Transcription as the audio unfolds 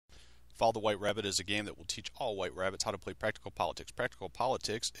Follow the White Rabbit is a game that will teach all white rabbits how to play practical politics. Practical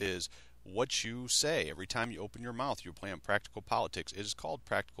politics is what you say. Every time you open your mouth, you're playing practical politics. It is called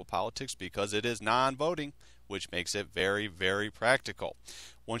practical politics because it is non-voting, which makes it very, very practical.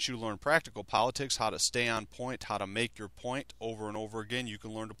 Once you learn practical politics, how to stay on point, how to make your point over and over again, you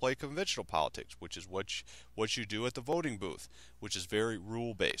can learn to play conventional politics, which is what you do at the voting booth, which is very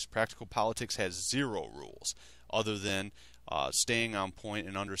rule-based. Practical politics has zero rules other than staying on point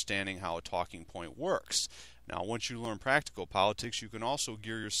and understanding how a talking point works. Now, once you learn practical politics, you can also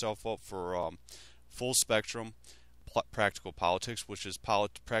gear yourself up for full spectrum practical politics, which is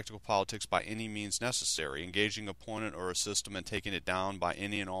practical politics by any means necessary, engaging an opponent or a system and taking it down by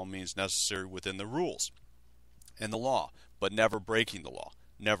any and all means necessary within the rules and the law, but never breaking the law,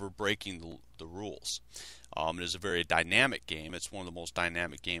 never breaking the rules. It is a very dynamic game. It's one of the most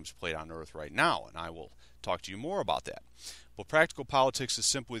dynamic games played on Earth right now, and I will talk to you more about that. But practical politics is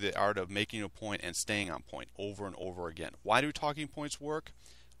simply the art of making a point and staying on point over and over again. Why do talking points work?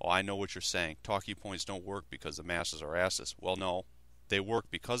 Oh, I know what you're saying. Talking points don't work because the masses are asses. Well, no, they work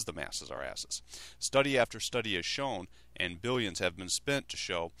because the masses are asses. Study after study has shown, and billions have been spent to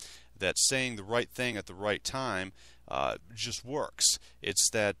show, that saying the right thing at the right time just works. It's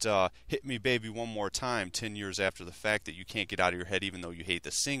that hit me baby one more time 10 years after the fact that you can't get out of your head even though you hate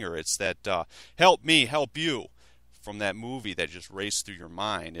the singer. It's that help me, help you from that movie that just raced through your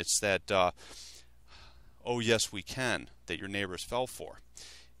mind. It's that oh yes we can that your neighbors fell for.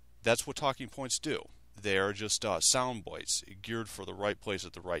 That's what talking points do. They are just sound bites geared for the right place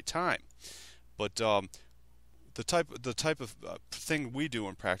at the right time. But the type of thing we do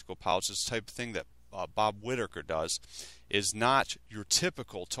in practical politics, the type of thing that Bob Whitaker does, is not your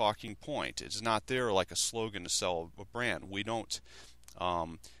typical talking point. It's not there like a slogan to sell a brand. We don't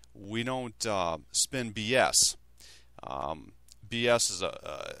spin BS. BS is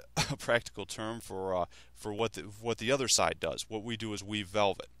a practical term for what the other side does. What we do is weave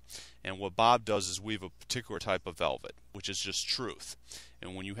velvet. And what Bob does is weave a particular type of velvet, which is just truth.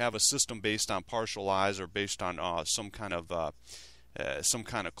 And when you have a system based on partial lies or based on some kind of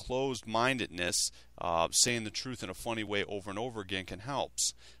closed-mindedness, saying the truth in a funny way over and over again can help.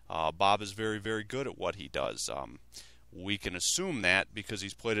 Bob is very, very good at what he does. We can assume that because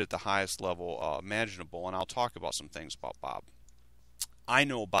he's played it at the highest level imaginable, and I'll talk about some things about Bob. I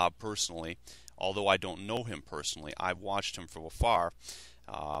know Bob personally, although I don't know him personally. I've watched him from afar.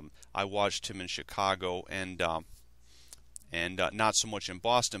 I watched him in Chicago and not so much in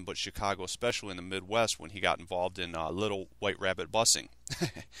Boston, but Chicago, especially in the Midwest, when he got involved in Little White Rabbit busing.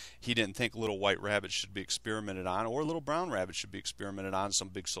 He didn't think Little White Rabbit should be experimented on, or Little Brown Rabbit should be experimented on in some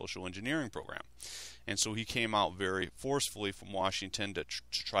big social engineering program. And so he came out very forcefully from Washington to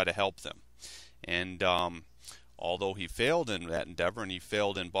try to help them. And although he failed in that endeavor, and he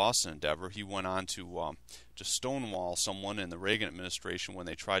failed in Boston endeavor, he went on to stonewall someone in the Reagan administration when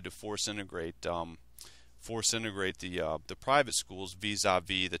they tried to force integrate the private schools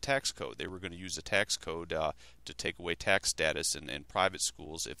vis-a-vis the tax code. They were going to use the tax code to take away tax status in private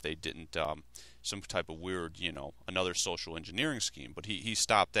schools if they didn't some type of weird, another social engineering scheme. But he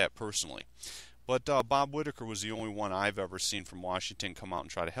stopped that personally. But Bob Whitaker was the only one I've ever seen from Washington come out and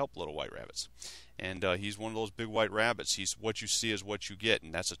try to help Little White Rabbits. And he's one of those big white rabbits. He's what you see is what you get,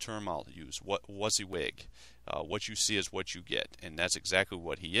 and that's a term I'll use. WYSIWYG. What you see is what you get, and that's exactly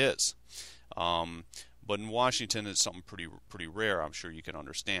what he is. But in Washington, it's something pretty rare. I'm sure you can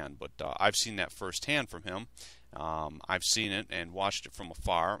understand. But I've seen that firsthand from him. I've seen it and watched it from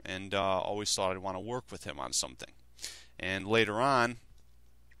afar, and always thought I'd want to work with him on something. And later on,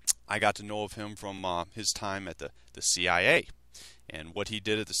 I got to know of him from his time at the CIA. And what he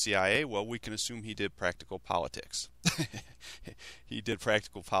did at the CIA, well, we can assume he did practical politics. He did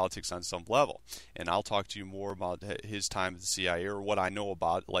practical politics on some level. And I'll talk to you more about his time at the CIA, or what I know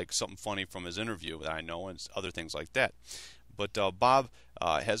about, like something funny from his interview that I know, and other things like that. But Bob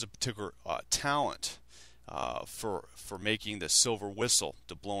has a particular talent for making the silver whistle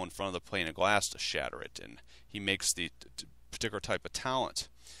to blow in front of the pane of glass to shatter it. And he makes the particular type of talent.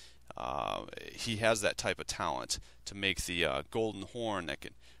 He has that type of talent to make the golden horn that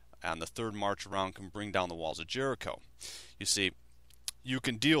can, on the third march around, can bring down the walls of Jericho. You see, you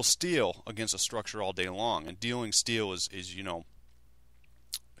can deal steel against a structure all day long, and dealing steel is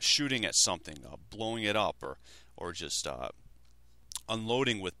shooting at something, blowing it up, or just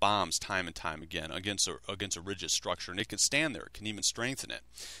unloading with bombs time and time again against a rigid structure, and it can stand there, it can even strengthen it.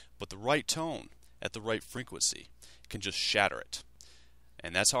 But the right tone at the right frequency can just shatter it.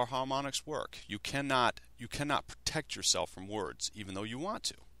 And that's how harmonics work. You cannot protect yourself from words, even though you want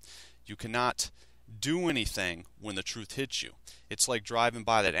to. You cannot do anything when the truth hits you. It's like driving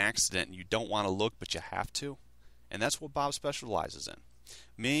by that accident and you don't want to look, but you have to. And that's what Bob specializes in.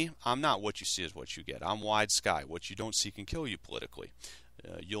 Me, I'm not what you see is what you get. I'm wide sky. What you don't see can kill you politically.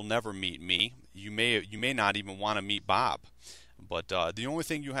 You'll never meet me. You may not even want to meet Bob. But the only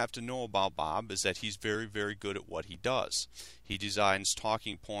thing you have to know about Bob is that he's very, very good at what he does. He designs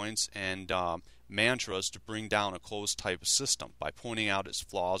talking points and mantras to bring down a closed type of system by pointing out its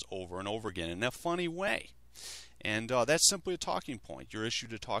flaws over and over again in a funny way. And that's simply a talking point. You're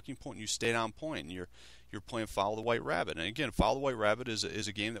issued a talking point and you stay on point, and you're playing Follow the White Rabbit. And again, Follow the White Rabbit is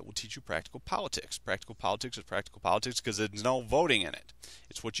a game that will teach you practical politics. Practical politics is practical politics because there's no voting in it.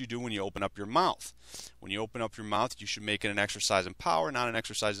 It's what you do when you open up your mouth. When you open up your mouth, you should make it an exercise in power, not an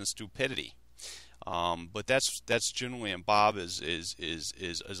exercise in stupidity. But that's generally, and Bob is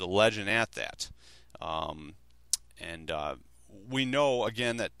a legend at that. We know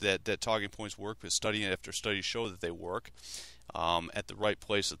again that talking points work because study after study show that they work. At the right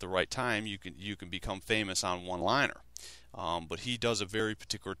place at the right time, you can become famous on one-liner. But he does a very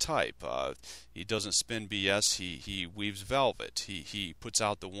particular type. He doesn't spin BS. He weaves velvet. He puts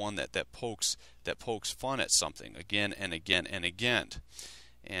out the one that pokes fun at something again and again and again.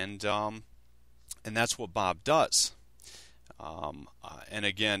 And that's what Bob does. And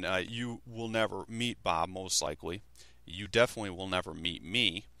again, you will never meet Bob, most likely. You definitely will never meet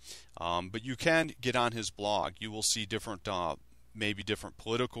me. But you can get on his blog. You will see different, maybe different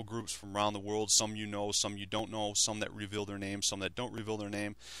political groups from around the world. Some you know, some you don't know, some that reveal their name, some that don't reveal their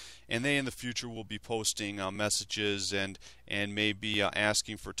name. And they in the future will be posting messages and maybe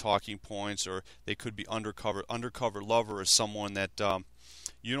asking for talking points, or they could be undercover lover is someone that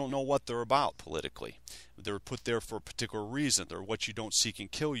you don't know what they're about politically. They're put there for a particular reason. They're what you don't see can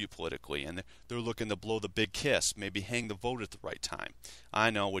kill you politically, and they're looking to blow the big kiss, maybe hang the vote at the right time. I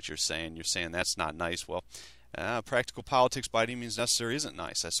know what you're saying. You're saying that's not nice. Well, practical politics by any means necessary isn't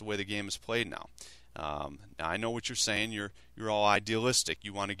nice. That's the way the game is played now. Now I know what you're saying. You're all idealistic.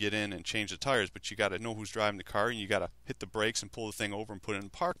 You want to get in and change the tires, but you got to know who's driving the car, and you got to hit the brakes and pull the thing over and put it in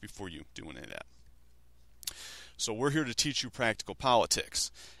park before you do any of that. So we're here to teach you practical politics,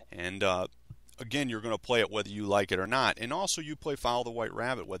 and again, you're going to play it whether you like it or not, and also you play Follow the White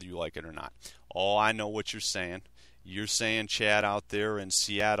Rabbit whether you like it or not. Oh, I know what you're saying. You're saying, Chad, out there in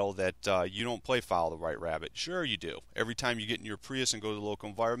Seattle, that you don't play Follow the White Rabbit. Sure you do. Every time you get in your Prius and go to the local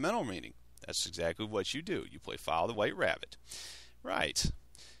environmental meeting, that's exactly what you do. You play Follow the White Rabbit. Right.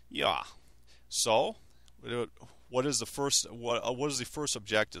 Yeah. So, what is the first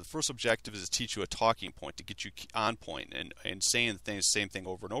objective? The first objective is to teach you a talking point, to get you on point and saying the same thing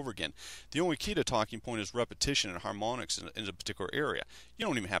over and over again. The only key to talking point is repetition and harmonics in a particular area. You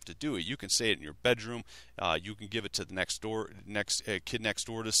don't even have to do it. You can say it in your bedroom. You can give it to the kid next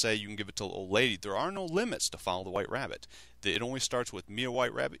door to say. You can give it to an old lady. There are no limits to Follow the White Rabbit. It only starts with me, a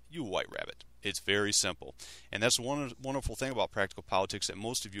white rabbit, you, a white rabbit. It's very simple. And that's one wonderful thing about practical politics that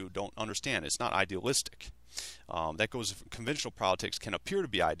most of you don't understand. It's not idealistic. That goes, conventional politics can appear to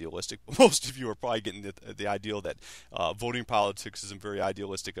be idealistic, but most of you are probably getting the ideal that voting politics isn't very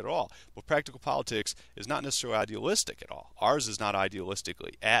idealistic at all. But practical politics is not necessarily idealistic at all. Ours is not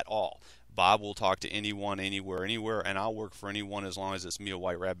idealistically at all. Bob will talk to anyone, anywhere, and I'll work for anyone as long as it's me, a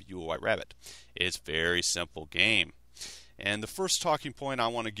white rabbit, you, a white rabbit. It's a very simple game. And the first talking point I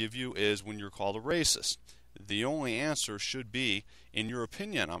want to give you is when you're called a racist. The only answer should be, in your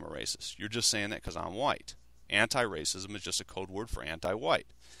opinion, I'm a racist. You're just saying that because I'm white. Anti-racism is just a code word for anti-white.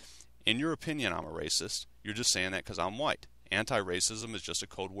 In your opinion, I'm a racist. You're just saying that because I'm white. Anti-racism is just a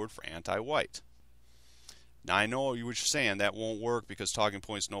code word for anti-white. Now, I know what you're saying. That won't work because talking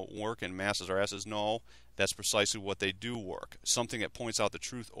points don't work and masses are asses. No, that's precisely what they do work. Something that points out the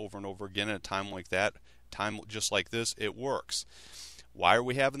truth over and over again at a time like that, time just like this, it works. Why are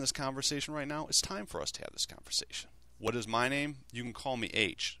we having this conversation right now? It's time for us to have this conversation. What is my name? You can call me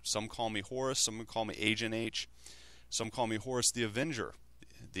H. Some call me Horace. Some call me Agent H. Some call me Horace the Avenger,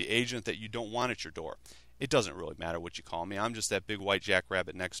 the agent that you don't want at your door. It doesn't really matter what you call me. I'm just that big white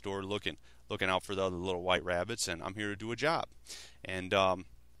jackrabbit next door looking out for the other little white rabbits, and I'm here to do a job. And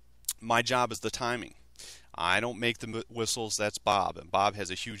my job is the timing. I don't make the whistles. That's Bob, and Bob has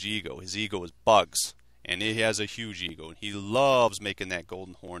a huge ego. His ego is bugs. And he has a huge ego, and he loves making that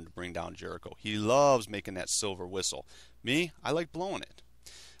golden horn to bring down Jericho. He loves making that silver whistle. Me, I like blowing it.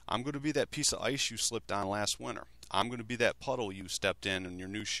 I'm going to be that piece of ice you slipped on last winter. I'm going to be that puddle you stepped in your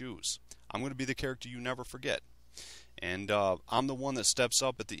new shoes. I'm going to be the character you never forget. And I'm the one that steps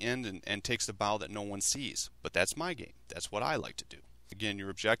up at the end and takes the bow that no one sees. But that's my game. That's what I like to do. Again, your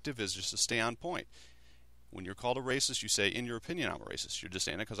objective is just to stay on point. When you're called a racist, you say, in your opinion, I'm a racist. You're just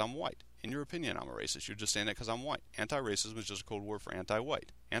saying it because I'm white. In your opinion, I'm a racist. You're just saying it because I'm white. Anti-racism is just a code word for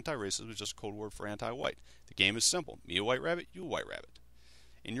anti-white. Anti-racism is just a code word for anti-white. The game is simple. Me a white rabbit, you a white rabbit.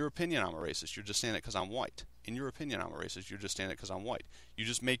 In your opinion, I'm a racist. You're just saying it because I'm white. In your opinion, I'm a racist. You're just saying it because I'm white. You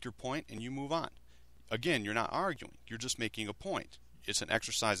just make your point and you move on. Again, you're not arguing. You're just making a point. It's an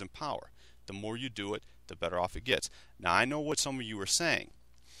exercise in power. The more you do it, the better off it gets. Now, I know what some of you are saying.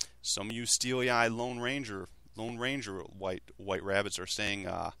 Some of you steely-eyed Lone Ranger white rabbits are saying,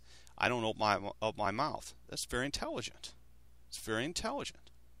 I don't open my mouth. That's very intelligent. It's very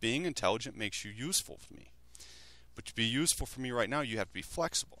intelligent. Being intelligent makes you useful for me. But to be useful for me right now, you have to be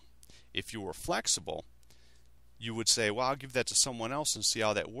flexible. If you were flexible, you would say, well, I'll give that to someone else and see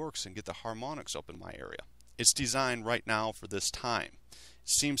how that works and get the harmonics up in my area. It's designed right now for this time. It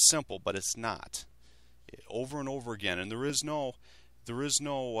seems simple, but it's not. Over and over again, and there is no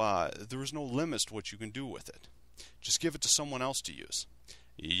limits to what you can do with it. Just give it to someone else to use.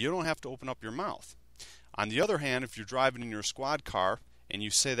 You don't have to open up your mouth. On the other hand, if you're driving in your squad car and you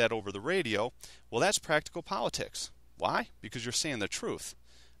say that over the radio, well, that's practical politics. Why? Because you're saying the truth.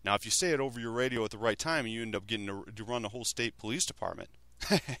 Now, if you say it over your radio at the right time and you end up getting to run the whole state police department,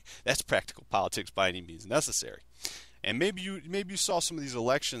 that's practical politics by any means necessary. And maybe you saw some of these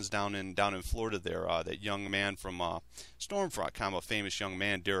elections down in Florida there. That young man from Stormfront, kind of a famous young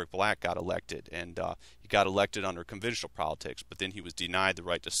man, Derek Black, got elected, and he got elected under conventional politics, but then he was denied the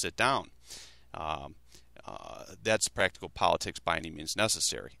right to sit down. That's practical politics by any means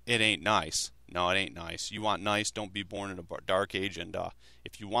necessary. It ain't nice. No, it ain't nice. You want nice, don't be born in a dark age, and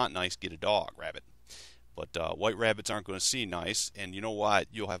if you want nice, get a dog, rabbit. But white rabbits aren't going to see nice, and you know what?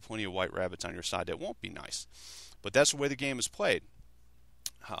 You'll have plenty of white rabbits on your side that won't be nice. But that's the way the game is played.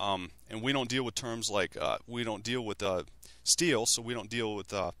 And we don't deal with terms like, we don't deal with steal, so we don't deal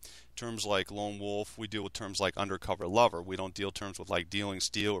with terms like lone wolf. We deal with terms like undercover lover. We don't deal terms with like dealing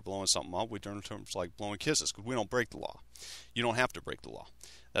steal or blowing something up. We deal in terms like blowing kisses, because we don't break the law. You don't have to break the law.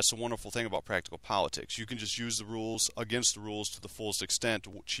 That's the wonderful thing about practical politics. You can just use the rules against the rules to the fullest extent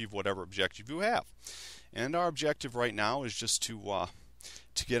to achieve whatever objective you have. And our objective right now is just to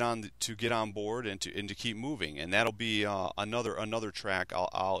get on board and to keep moving, and that'll be another track.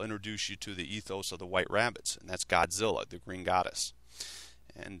 I'll introduce you to the ethos of the White Rabbits, and that's Godzilla, the Green Goddess,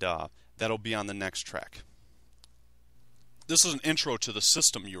 and that'll be on the next track. This is an intro to the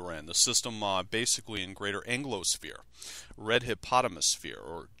system you're in. The system basically in Greater Anglosphere, Red Hippopotamosphere,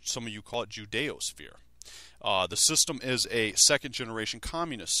 or some of you call it Judeosphere. The system is a second-generation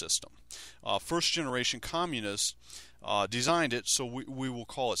communist system. First-generation communists designed it, so we will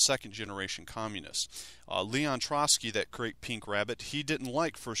call it second-generation communists. Leon Trotsky, that great pink rabbit, he didn't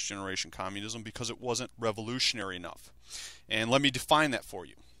like first-generation communism because it wasn't revolutionary enough. And let me define that for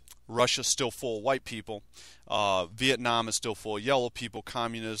you. Russia's still full of white people. Vietnam is still full of yellow people.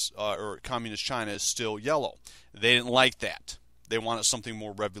 Communist China is still yellow. They didn't like that. They wanted something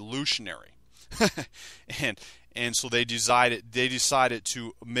more revolutionary. and so they decided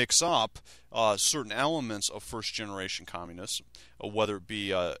to mix up certain elements of first-generation communists, whether it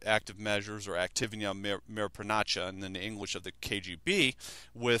be active measures or activnia mirpanacha, and in the English of the KGB,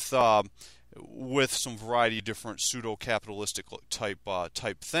 with some variety of different pseudo-capitalistic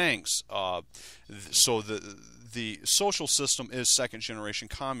type things. So the social system is second-generation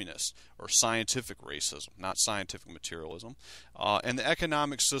communist, or scientific racism, not scientific materialism. And the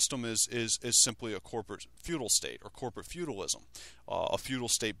economic system is simply a corporate feudal state, or corporate feudalism, a feudal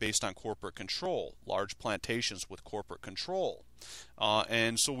state based on corporate control, large plantations with corporate control.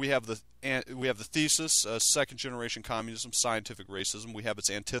 And so we have the thesis, second-generation communism, scientific racism. We have its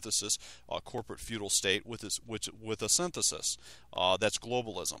antithesis, corporate feudal state, with a synthesis. That's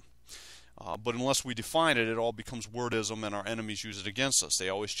globalism. But unless we define it, it all becomes wordism, and our enemies use it against us. They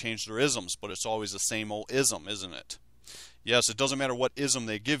always change their isms, but it's always the same old ism, isn't it? Yes, it doesn't matter what ism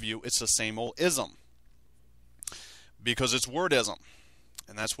they give you, it's the same old ism. Because it's wordism.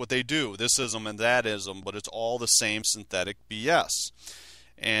 And that's what they do, this ism and that ism, but it's all the same synthetic BS.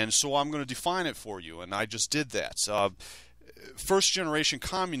 And so I'm going to define it for you, and I just did that. First-generation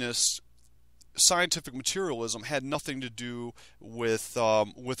communists, scientific materialism had nothing to do with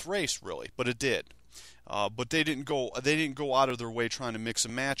race, really, but it did. But they didn't go out of their way trying to mix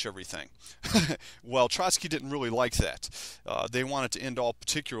and match everything. Well, Trotsky didn't really like that. They wanted to end all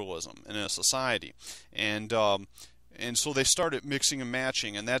particularism in a society, and so they started mixing and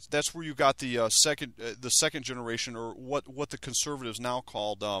matching, and that's where you got the second generation, or what the conservatives now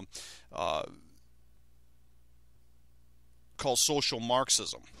called social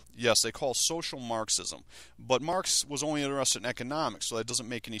Marxism. Yes, they call social Marxism, but Marx was only interested in economics, so that doesn't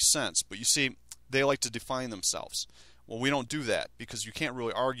make any sense. But you see, they like to define themselves. Well, we don't do that because you can't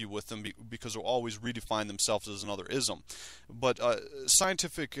really argue with them because they'll always redefine themselves as another ism. But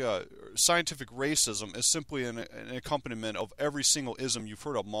scientific racism is simply an accompaniment of every single ism you've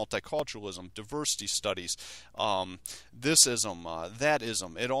heard of: multiculturalism, diversity studies, this ism, that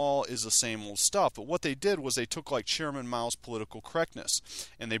ism. It all is the same old stuff. But what they did was they took like Chairman Mao's political correctness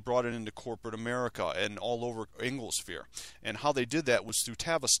and they brought it into corporate America and all over Inglesphere. And how they did that was through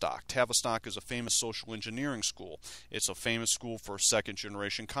Tavistock. Tavistock is a famous social engineering school. It's a famous school for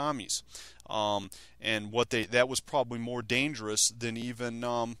second-generation commies, and that was probably more dangerous than even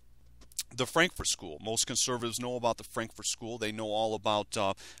the Frankfurt School. Most conservatives know about the Frankfurt School. They know all about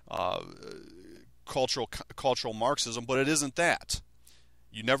cultural Marxism, but it isn't that.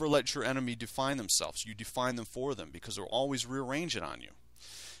 You never let your enemy define themselves. You define them for them because they'll always rearrange it on you,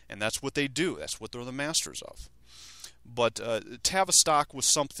 and that's what they do. That's what they're the masters of. But Tavistock was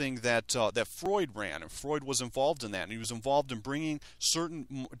something that Freud ran, and Freud was involved in that, and he was involved in bringing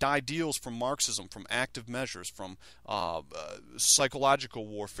certain ideals from Marxism, from active measures, from psychological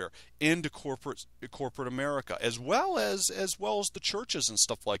warfare into corporate America, as well as the churches and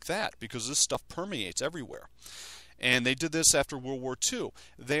stuff like that, because this stuff permeates everywhere. And they did this after World War II.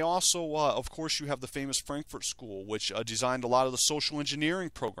 They also, of course, you have the famous Frankfurt School, which designed a lot of the social engineering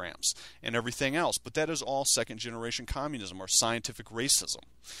programs and everything else. But that is all second-generation communism or scientific racism.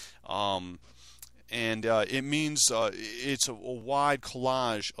 It means it's a wide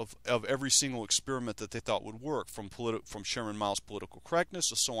collage of every single experiment that they thought would work, from Chairman Mao's political correctness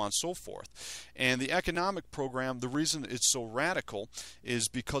to so on and so forth. And the economic program, the reason it's so radical is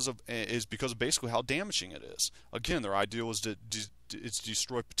because of basically how damaging it is. Again, their ideal is to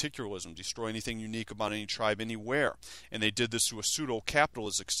destroy particularism, destroy anything unique about any tribe anywhere. And they did this through a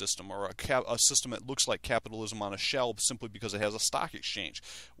pseudo-capitalistic system, or a system that looks like capitalism on a shell simply because it has a stock exchange.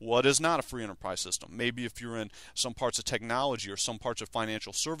 What is not a free enterprise system? Maybe if you're in some parts of technology or some parts of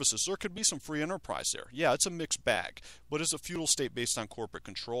financial services, there could be some free enterprise there. Yeah, it's a mixed bag, but it's a feudal state based on corporate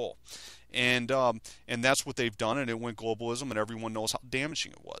control. And that's what they've done, and it went globalism, and everyone knows how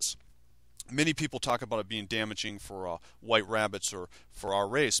damaging it was. Many people talk about it being damaging for white rabbits or for our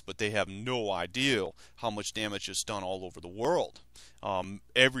race, but they have no idea how much damage is done all over the world.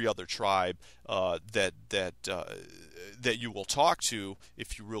 Every other tribe that you will talk to,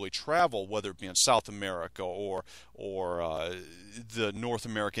 if you really travel, whether it be in South America or the North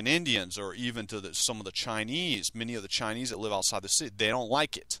American Indians, or even to some of the Chinese, many of the Chinese that live outside the city, they don't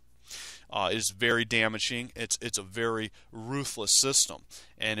like it. It is very damaging. It's a very ruthless system,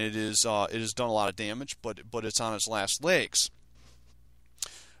 and it has done a lot of damage, but it's on its last legs.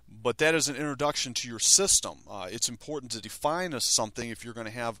 But that is an introduction to your system. It's important to define something if you're going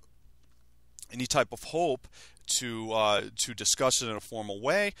to have any type of hope to discuss it in a formal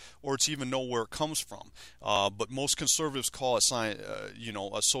way, or to even know where it comes from. But most conservatives call it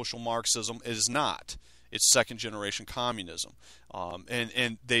a social Marxism. It is not. It's second-generation communism.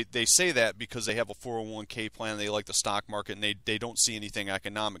 And they say that because they have a 401k plan, they like the stock market, and they don't see anything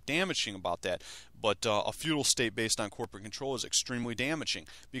economic damaging about that. But a feudal state based on corporate control is extremely damaging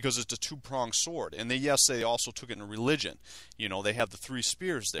because it's a two-pronged sword. And they also took it in religion. You know, they have the three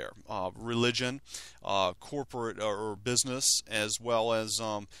spears there: religion, corporate or business, as well as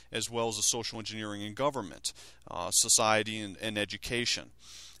the social engineering and government, society and education.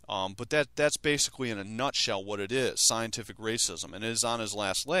 But that's basically in a nutshell what it is: scientific racism, and it is on its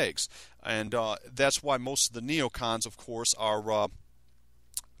last legs. And that's why most of the neocons, of course,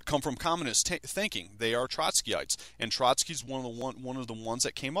 come from communist thinking. They are Trotskyites, and Trotsky's one of the ones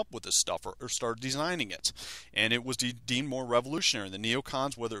that came up with this stuff or started designing it, and it was deemed more revolutionary. The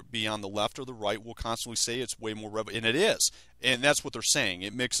neocons, whether it be on the left or the right, will constantly say it's way more and it is. And that's what they're saying.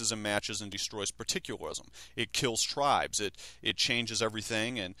 It mixes and matches and destroys particularism. It kills tribes. It changes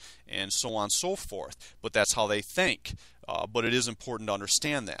everything and so on and so forth. But that's how they think. But it is important to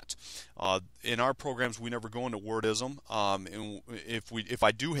understand that. In our programs, we never go into wordism. And if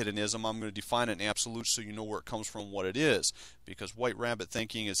I do hit an ism, I'm going to define it in absolute so you know where it comes from, what it is. Because white rabbit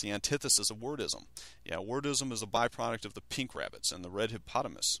thinking is the antithesis of wordism. Yeah, wordism is a byproduct of the pink rabbits and the red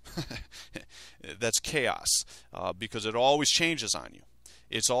hippopotamus. That's chaos, because it always changes on you.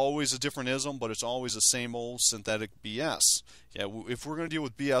 It's always a different ism, but it's always the same old synthetic BS. Yeah, if we're going to deal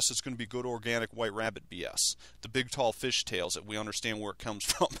with BS, it's going to be good organic white rabbit BS. The big tall fish tails that we understand where it comes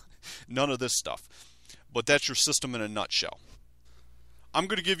from. None of this stuff. But that's your system in a nutshell. I'm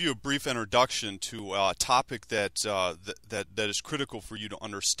going to give you a brief introduction to a topic that is critical for you to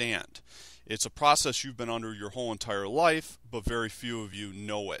understand. It's a process you've been under your whole entire life, but very few of you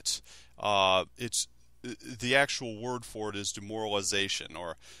know it. the actual word for it is demoralization,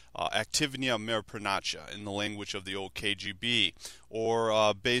 or activnia merprenaccia in the language of the old KGB,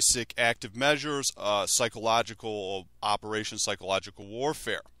 or basic active measures, psychological operations, psychological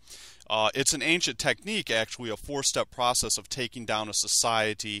warfare. It's an ancient technique, actually, a four-step process of taking down a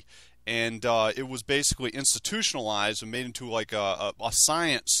society, and it was basically institutionalized and made into like a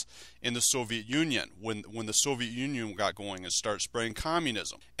science in the Soviet Union when the Soviet Union got going and started spreading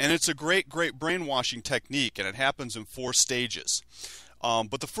communism. And it's a great brainwashing technique, and it happens in four stages.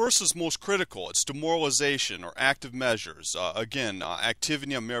 But the first is most critical. It's demoralization, or active measures. Again,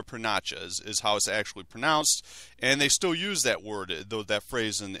 activnia merprenaccia is how it's actually pronounced, and they still use that word, that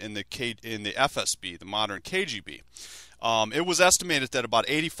phrase in the FSB, the modern KGB. It was estimated that about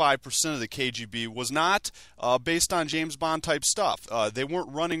 85% of the KGB was not based on James Bond type stuff. They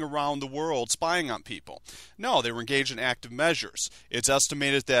weren't running around the world spying on people. No, they were engaged in active measures. It's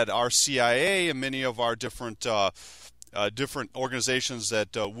estimated that our CIA and many of our different organizations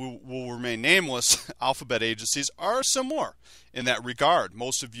that will remain nameless, alphabet agencies, are similar in that regard.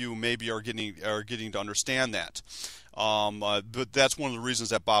 Most of you maybe are getting to understand that. But that's one of the reasons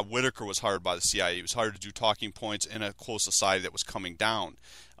that Bob Whitaker was hired by the CIA. He was hired to do talking points in a closed society that was coming down,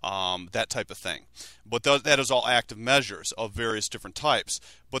 that type of thing. But that is all active measures of various different types.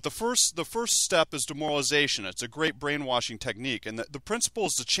 But the first step is demoralization. It's a great brainwashing technique, and the principle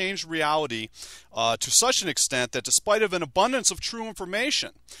is to change reality to such an extent that despite of an abundance of true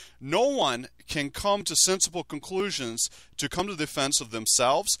information, no one can come to sensible conclusions to come to the defense of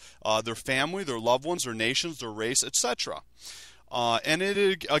themselves, their family, their loved ones, their nations, their race, etc. And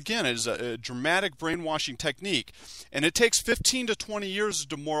it again is a dramatic brainwashing technique, and it takes 15 to 20 years to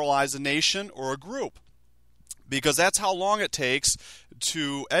demoralize a nation or a group, because that's how long it takes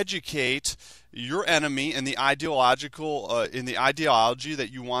to educate your enemy in the ideology that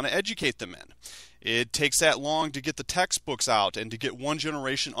you want to educate them in. It takes that long to get the textbooks out and to get one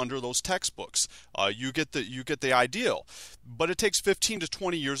generation under those textbooks. You get the ideal, but it takes 15 to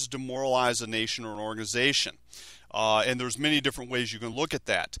 20 years to demoralize a nation or an organization. And there's many different ways you can look at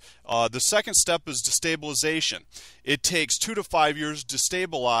that. The second step is destabilization. It takes 2 to 5 years to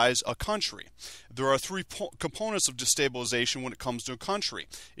destabilize a country. There are three components of destabilization when it comes to a country: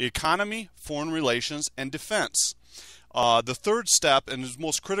 economy, foreign relations, and defense. The third step, and is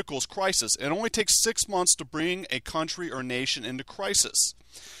most critical, is crisis. It only takes 6 months to bring a country or nation into crisis.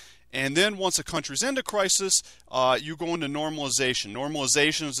 And then once a country's into crisis, you go into normalization.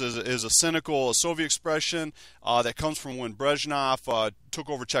 Normalization is a cynical Soviet expression that comes from when Brezhnev took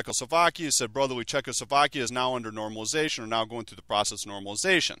over Czechoslovakia. He said, brotherly Czechoslovakia is now under normalization, or now going through the process of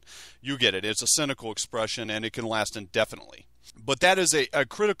normalization. You get it. It's a cynical expression, and it can last indefinitely. But that is a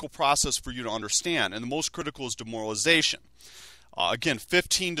critical process for you to understand, and the most critical is demoralization. Again,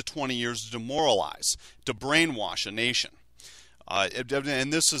 15 to 20 years to demoralize, to brainwash a nation.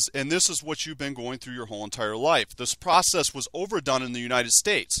 And this is what you've been going through your whole entire life. This process was overdone in the United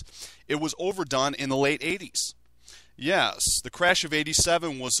States. It was overdone in the late 80s. Yes, the crash of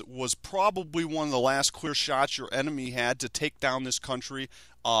 '87 was probably one of the last clear shots your enemy had to take down this country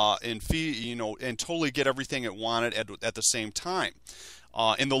and totally get everything it wanted at the same time.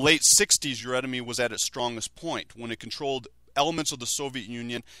 In the late 60s, your enemy was at its strongest point when it controlled elements of the Soviet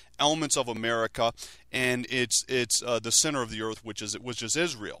Union, elements of America, and it's the center of the earth, which is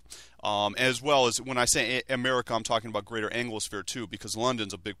Israel. As well as, when I say America, I'm talking about Greater Anglosphere too, because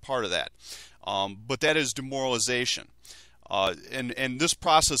London's a big part of that. But that is demoralization, and this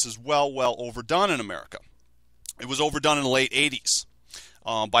process is well overdone in America. It was overdone in the late 80s.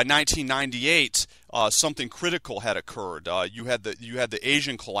 By 1998, something critical had occurred. You had the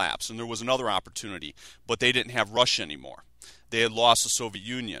Asian collapse, and there was another opportunity, but they didn't have Russia anymore. They had lost the Soviet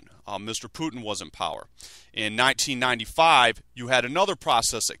Union. Mr. Putin was in power. In 1995, you had another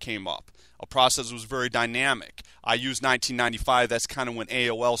process that came up, a process that was very dynamic. I use 1995, that's kind of when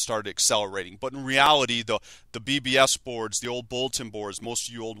AOL started accelerating. But in reality, the BBS boards, the old bulletin boards, most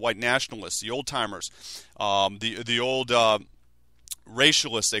of you old white nationalists, the old-timers, the old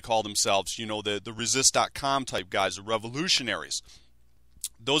racialists, they call themselves, the resist.com type guys, the revolutionaries.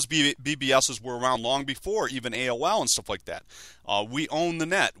 Those BBSs were around long before even AOL and stuff like that. We own the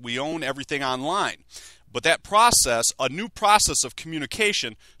net. We own everything online. But that process, a new process of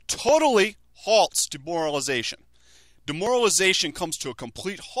communication, totally halts demoralization. Demoralization comes to a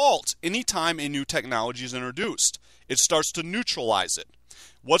complete halt anytime a new technology is introduced. It starts to neutralize it.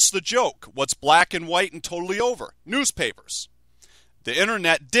 What's the joke? What's black and white and totally over? Newspapers. The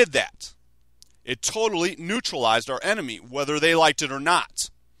internet did that. It totally neutralized our enemy, whether they liked it or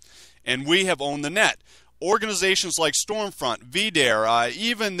not. And we have owned the net. Organizations like Stormfront, VDARE,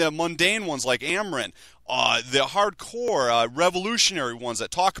 even the mundane ones like Ameren, the hardcore revolutionary ones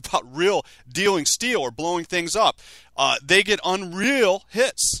that talk about real dealing steel or blowing things up, they get unreal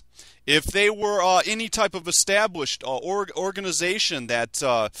hits. If they were any type of established organization that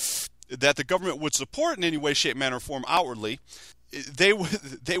the government would support in any way, shape, manner, or form outwardly, they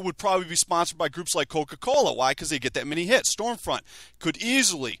would probably be sponsored by groups like Coca-Cola. Why? Because they get that many hits. Stormfront could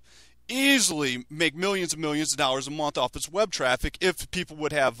easily make millions and millions of dollars a month off its web traffic if people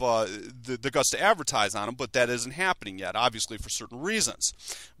would have the guts to advertise on them, but that isn't happening yet, obviously for certain reasons.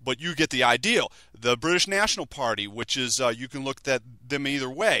 But you get the idea. The British National Party, which is, you can look at them either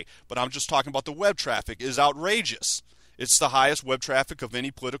way, but I'm just talking about the web traffic, is outrageous. It's the highest web traffic of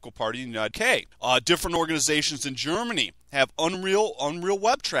any political party in the United States. Different organizations in Germany have unreal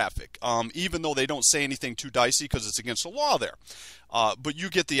web traffic, even though they don't say anything too dicey because it's against the law there. But you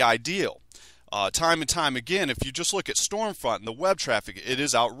get the ideal. Time and time again, if you just look at Stormfront and the web traffic, it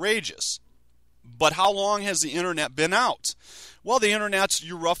is outrageous. But how long has the internet been out? Well, the internet's,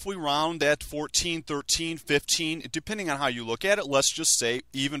 you're roughly around at 14, 13, 15, depending on how you look at it, let's just say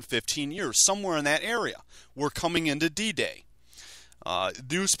even 15 years, somewhere in that area. We're coming into D-Day.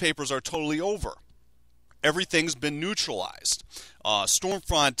 Newspapers are totally over. Everything's been neutralized.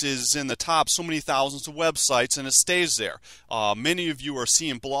 Stormfront is in the top so many thousands of websites, and it stays there. Many of you are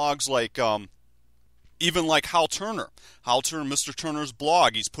seeing blogs like even like Hal Turner. Mr. Turner's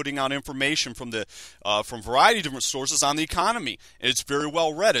blog, he's putting out information from a variety of different sources on the economy. It's very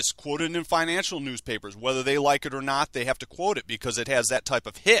well read. It's quoted in financial newspapers. Whether they like it or not, they have to quote it because it has that type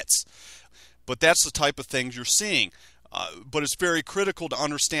of hits. But that's the type of things you're seeing. But it's very critical to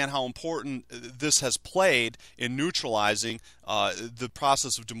understand how important this has played in neutralizing the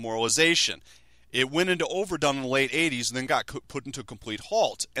process of demoralization. It went into overdone in the late 80s and then got put into a complete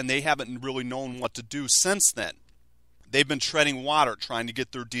halt, and they haven't really known what to do since then. They've been treading water trying to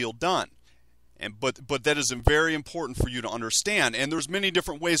get their deal done. But that is very important for you to understand. And there's many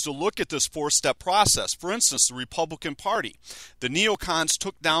different ways to look at this four-step process. For instance, the Republican Party. The neocons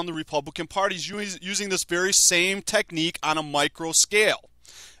took down the Republican Party using this very same technique on a micro scale.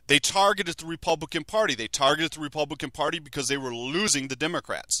 They targeted the Republican Party. They targeted the Republican Party because they were losing the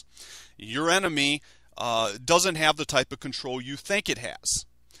Democrats. Your enemy doesn't have the type of control you think it has.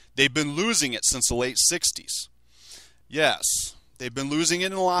 They've been losing it since the late 60s. Yes. They've been losing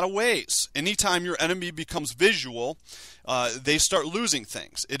it in a lot of ways. Anytime your enemy becomes visual, they start losing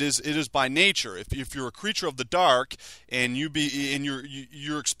things. It is by nature. If you're a creature of the dark and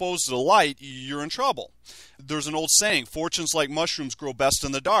you're exposed to the light, you're in trouble. There's an old saying: "Fortunes like mushrooms grow best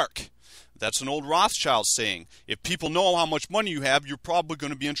in the dark." That's an old Rothschild saying. If people know how much money you have, you're probably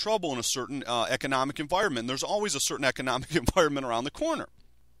going to be in trouble in a certain economic environment. There's always a certain economic environment around the corner.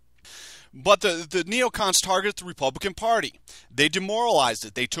 But the neocons targeted the Republican Party. They demoralized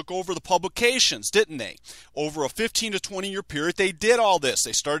it. They took over the publications, didn't they? Over a 15 to 20 year period, they did all this.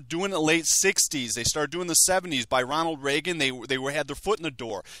 They started doing it in the late 60s. They started doing the 70s. By Ronald Reagan, they had their foot in the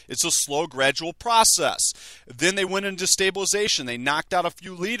door. It's a slow, gradual process. Then they went into destabilization. They knocked out a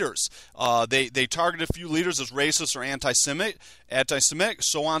few leaders. They targeted a few leaders as racist or anti-Semitic,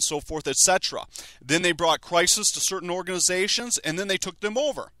 so on and so forth, etc. Then they brought crisis to certain organizations, and then they took them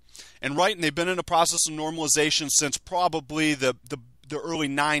over. And they've been in a process of normalization since probably the early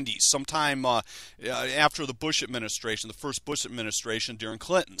 90s, sometime after the Bush administration, the first Bush administration during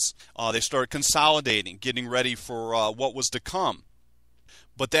Clinton's. They started consolidating, getting ready for what was to come.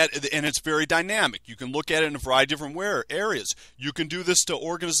 And it's very dynamic. You can look at it in a variety of different areas. You can do this to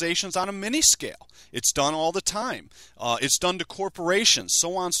organizations on a mini scale. It's done all the time. It's done to corporations,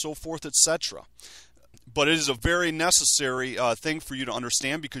 so on and so forth, etc. But it is a very necessary thing for you to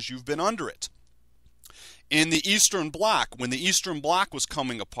understand because you've been under it. In the Eastern Bloc, when the Eastern Bloc was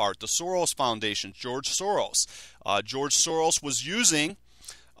coming apart, the Soros Foundation, George Soros was using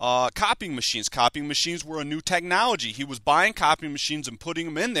copying machines. Copying machines were a new technology. He was buying copying machines and putting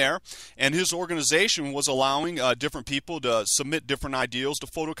them in there, and his organization was allowing different people to submit different ideals, to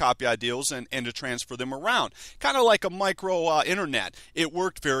photocopy ideals, and to transfer them around. Kind of like a micro internet. It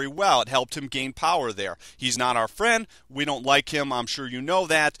worked very well. It helped him gain power there. He's not our friend. We don't like him. I'm sure you know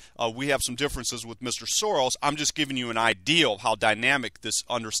that. We have some differences with Mr. Soros. I'm just giving you an idea of how dynamic this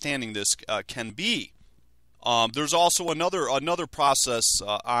understanding this can be. There's also another process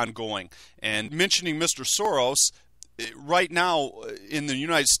ongoing. And mentioning Mr. Soros, right now in the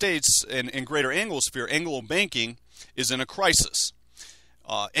United States and in greater Anglosphere, Anglo banking is in a crisis.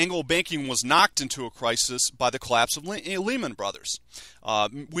 Anglo banking was knocked into a crisis by the collapse of Lehman Brothers.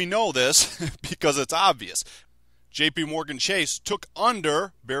 We know this because it's obvious. JP Morgan Chase took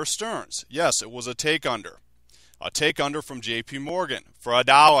under Bear Stearns. Yes, it was a take under. A take under from JP Morgan for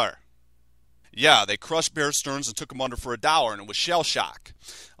 $1. Yeah, they crushed Bear Stearns and took him under for $1, and it was shell shock.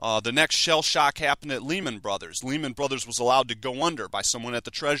 The next shell shock happened at Lehman Brothers. Lehman Brothers was allowed to go under by someone at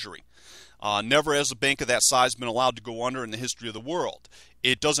the Treasury. Never has a bank of that size been allowed to go under in the history of the world.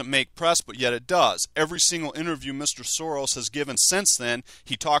 It doesn't make press, but yet it does. Every single interview Mr. Soros has given since then,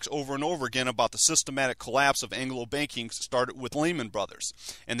 he talks over and over again about the systematic collapse of Anglo banking started with Lehman Brothers,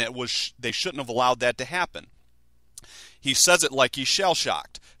 and that they shouldn't have allowed that to happen. He says it like he's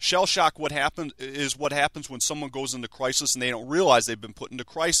shell-shocked. Shell-shock what happens when someone goes into crisis and they don't realize they've been put into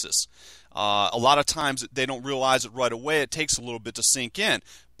crisis. A lot of times they don't realize it right away. It takes a little bit to sink in.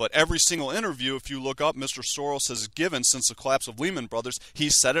 But every single interview, if you look up, Mr. Soros has given since the collapse of Lehman Brothers,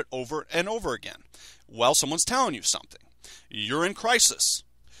 he's said it over and over again. Well, someone's telling you something. You're in crisis.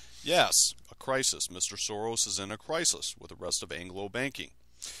 Yes, a crisis. Mr. Soros is in a crisis with the rest of Anglo banking.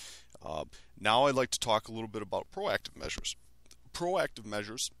 Now I'd like to talk a little bit about proactive measures. Proactive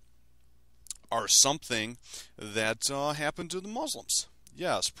measures are something that happened to the Muslims.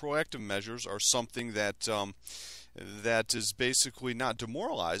 Yes, proactive measures are something that that is basically not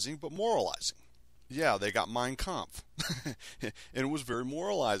demoralizing but moralizing. Yeah, they got Mein Kampf, and it was very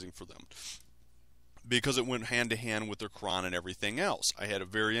moralizing for them, because it went hand to hand with their Quran and everything else. I had a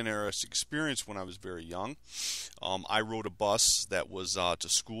very interesting experience when I was very young. I rode a bus that was to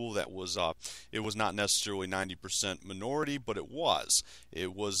school that was, it was not necessarily 90% minority, but it was.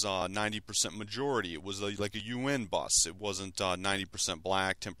 It was 90% majority. It was like a UN bus. It wasn't 90%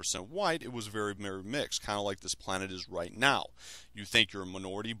 black, 10% white. It was very, very mixed, kind of like this planet is right now. You think you're a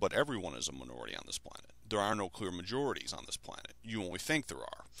minority, but everyone is a minority on this planet. There are no clear majorities on this planet. You only think there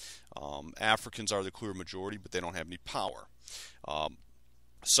are. Africans are the clear majority, but they don't have any power.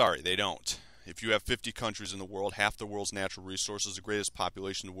 Sorry, they don't. If you have 50 countries in the world, half the world's natural resources, the greatest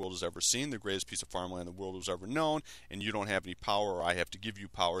population the world has ever seen, the greatest piece of farmland the world has ever known, and you don't have any power, or I have to give you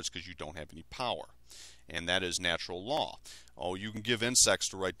power, it's because you don't have any power. And that is natural law. Oh, you can give insects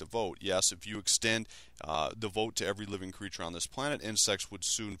the right to vote. Yes, if you extend the vote to every living creature on this planet, insects would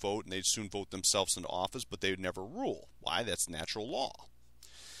soon vote, and they'd soon vote themselves into office, but they would never rule. Why? That's natural law.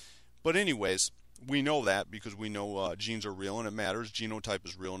 But anyways, we know that because we know genes are real and it matters. Genotype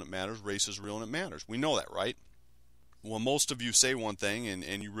is real and it matters. Race is real and it matters. We know that, right? Well, most of you say one thing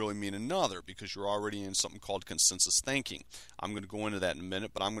and you really mean another because you're already in something called consensus thinking. I'm going to go into that in a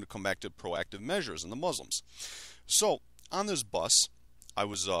minute, but I'm going to come back to proactive measures and the Muslims. So, on this bus, I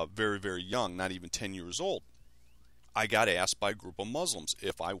was very, very young, not even 10 years old. I got asked by a group of Muslims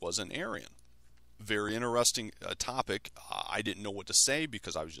if I was an Aryan. Very interesting topic. I didn't know what to say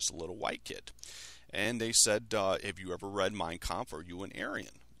because I was just a little white kid. And they said, have you ever read Mein Kampf? Are you an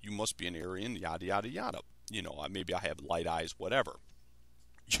Aryan? You must be an Aryan, yada, yada, yada. You know, maybe I have light eyes, whatever.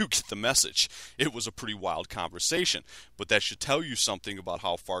 You get the message. It was a pretty wild conversation, but that should tell you something about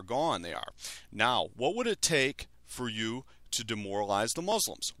how far gone they are. Now, what would it take for you to demoralize the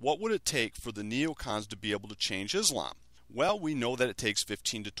Muslims? What would it take for the neocons to be able to change Islam? Well, we know that it takes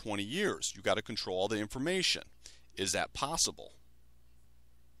 15 to 20 years. You got to control all the information. Is that possible?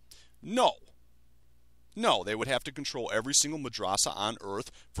 No. No, they would have to control every single madrasa on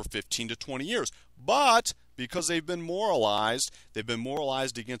earth for 15 to 20 years. But because they've been moralized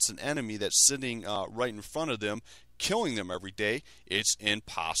against an enemy that's sitting right in front of them, killing them every day, it's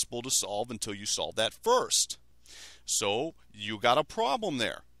impossible to solve until you solve that first. So you got a problem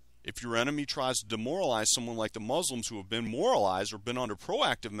there. If your enemy tries to demoralize someone like the Muslims who have been moralized or been under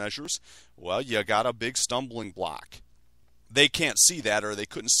proactive measures, well, you got a big stumbling block. They can't see that, or they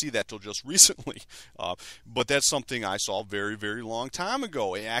couldn't see that till just recently. But that's something I saw very, very long time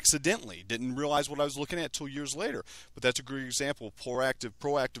ago, accidentally. Didn't realize what I was looking at till years later. But that's a great example of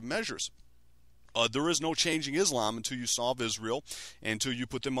proactive measures. There is no changing Islam until you solve Israel, and until you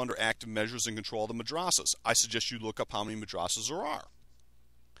put them under active measures and control the madrasas. I suggest you look up how many madrasas there are.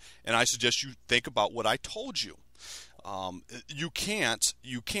 And I suggest you think about what I told you. You can't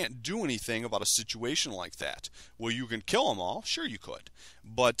do anything about a situation like that. Well, you can kill them all, sure you could,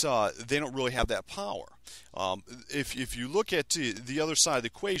 but they don't really have that power. If you look at the other side of the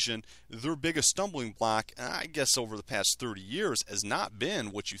equation, their biggest stumbling block, I guess over the past 30 years, has not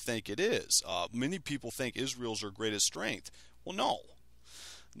been what you think it is. Many people think Israel's their greatest strength. Well, no.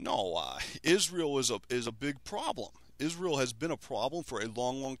 Israel is a big problem. Israel has been a problem for a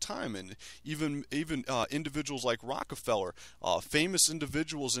long, long time, and even individuals like Rockefeller, famous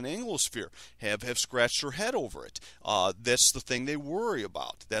individuals in Anglosphere, have scratched their head over it. That's the thing they worry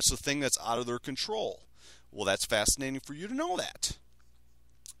about. That's the thing that's out of their control. Well, that's fascinating for you to know that.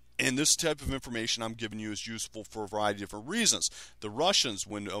 And this type of information I'm giving you is useful for a variety of different reasons. The Russians,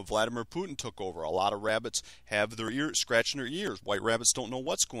 when Vladimir Putin took over, a lot of rabbits have their ears scratching their ears. White rabbits don't know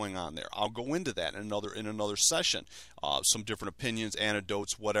what's going on there. I'll go into that in another session. Some different opinions,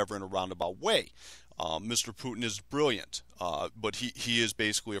 anecdotes, whatever, in a roundabout way. Mr. Putin is brilliant, but he is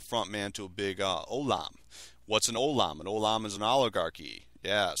basically a front man to a big olam. What's an olam? An olam is an oligarchy.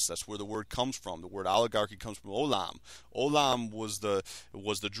 Yes, that's where the word comes from. The word oligarchy comes from olam. Olam was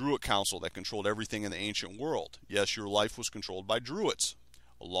the Druid council that controlled everything in the ancient world. Yes, your life was controlled by Druids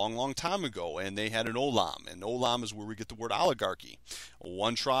a long, long time ago, and they had an olam. And olam is where we get the word oligarchy.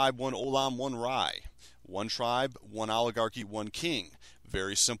 One tribe, one olam, one rai. One tribe, one oligarchy, one king.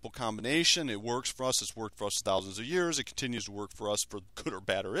 Very simple combination. It works for us. It's worked for us thousands of years. It continues to work for us for good or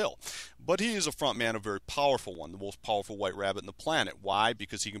bad or ill. But he is a front man, a very powerful one, the most powerful white rabbit in the planet. Why?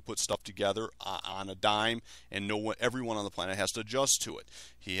 Because he can put stuff together on a dime, and everyone on the planet has to adjust to it.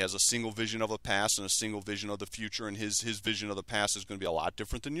 He has a single vision of the past and a single vision of the future, and his vision of the past is going to be a lot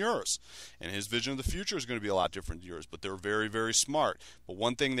different than yours. And his vision of the future is going to be a lot different than yours, but they're very, very smart. But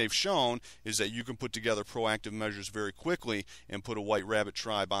one thing they've shown is that you can put together proactive measures very quickly and put a white rabbit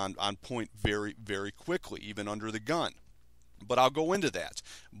tribe on point very, very quickly, even under the gun. But I'll go into that.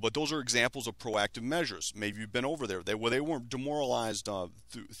 But those are examples of proactive measures. Maybe you've been over there. They weren't demoralized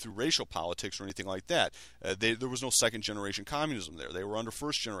through racial politics or anything like that. There was no second-generation communism there. They were under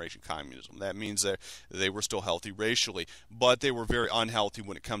first-generation communism. That means that they were still healthy racially, but they were very unhealthy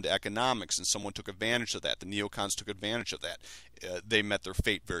when it came to economics, and someone took advantage of that. The neocons took advantage of that. They met their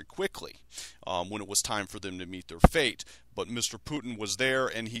fate very quickly when it was time for them to meet their fate. But Mr. Putin was there,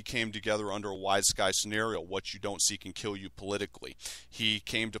 and he came together under a wide sky scenario. What you don't see can kill you politically. He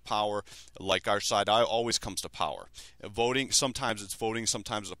came to power like our side always comes to power. Voting, sometimes it's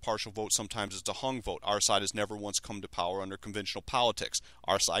a partial vote, sometimes it's a hung vote. Our side has never once come to power under conventional politics.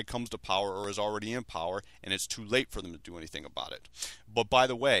 Our side comes to power or is already in power, and it's too late for them to do anything about it. But by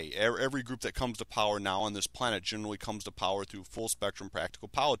the way, every group that comes to power now on this planet generally comes to power through full spectrum practical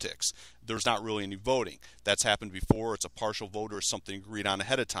politics. There's not really any voting. That's happened before. It's a partial vote or something agreed on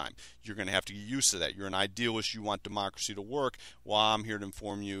ahead of time. You're going to have to get used to that. You're an idealist. You want democracy to work. Well, I'm here to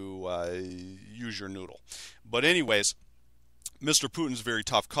inform you, use your noodle. But anyways, Mr. Putin's a very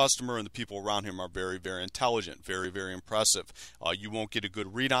tough customer, and the people around him are very, very intelligent, very, very impressive. You won't get a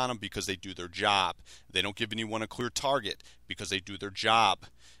good read on them because they do their job. They don't give anyone a clear target because they do their job.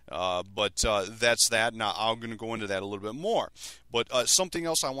 But that's that. Now, I'm going to go into that a little bit more. But something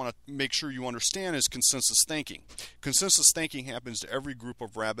else I want to make sure you understand is consensus thinking. Consensus thinking happens to every group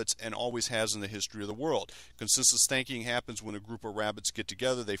of rabbits and always has in the history of the world. Consensus thinking happens when a group of rabbits get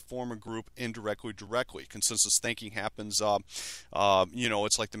together. They form a group indirectly, directly. Consensus thinking happens,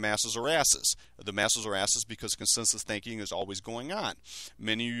 it's like the masses are asses. The masses are asses because consensus thinking is always going on.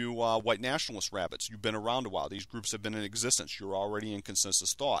 Many of you white nationalist rabbits, you've been around a while. These groups have been in existence. You're already in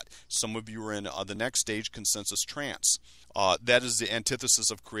consensus thought. Some of you are in the next stage, consensus trance. That is the antithesis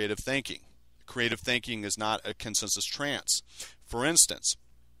of creative thinking. Creative thinking is not a consensus trance. For instance,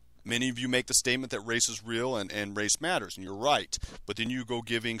 many of you make the statement that race is real and race matters, and you're right. But then you go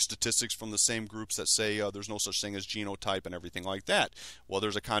giving statistics from the same groups that say there's no such thing as genotype and everything like that. Well,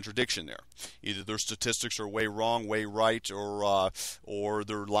 there's a contradiction there. Either their statistics are way wrong, way right, or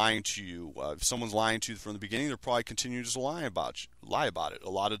they're lying to you. If someone's lying to you from the beginning, they're probably continuing to lie about it. A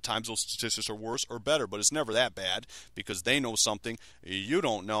lot of times those statistics are worse or better, but it's never that bad because they know something you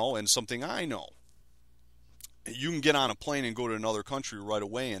don't know and something I know. You can get on a plane and go to another country right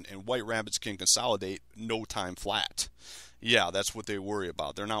away, and white rabbits can consolidate no time flat. Yeah, that's what they worry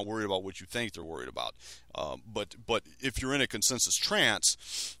about. They're not worried about what you think they're worried about. But if you're in a consensus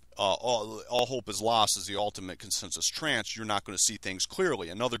trance, all hope is lost is the ultimate consensus trance. You're not going to see things clearly.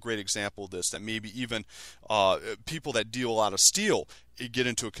 Another great example of this, that maybe even people that deal out of steel get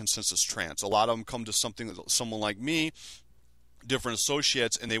into a consensus trance. A lot of them come to someone like me, different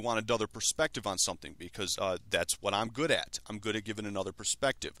associates, and they want another perspective on something because that's what I'm good at. I'm good at giving another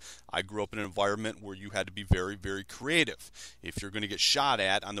perspective. I grew up in an environment where you had to be very, very creative. If you're going to get shot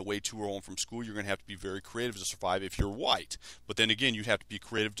at on the way to or home from school, you're going to have to be very creative to survive if you're white. But then again, you have to be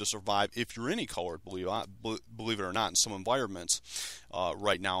creative to survive if you're any color, believe it or not, in some environments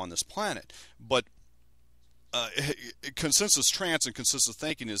right now on this planet. But consensus trance and consensus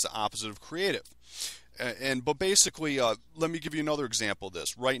thinking is the opposite of creative. But basically, let me give you another example of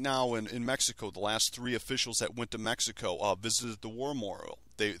this. Right now in Mexico, the last three officials that went to Mexico visited the war memorial.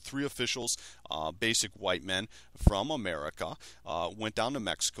 Three officials, basic white men from America, went down to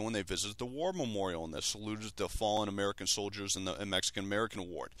Mexico and they visited the war memorial and they saluted the fallen American soldiers in the Mexican-American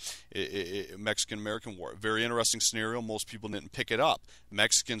War. Mexican-American War. Very interesting scenario. Most people didn't pick it up.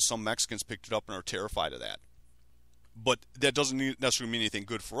 Some Mexicans picked it up and are terrified of that. But that doesn't necessarily mean anything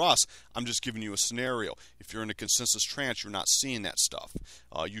good for us. I'm just giving you a scenario. If you're in a consensus trance, you're not seeing that stuff.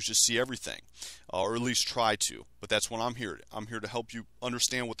 You should see everything, or at least try to. But that's what I'm here. I'm here to help you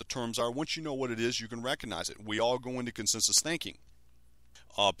understand what the terms are. Once you know what it is, you can recognize it. We all go into consensus thinking.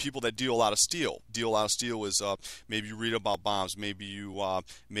 People that deal out of steel. Deal out of steel is maybe you read about bombs. Maybe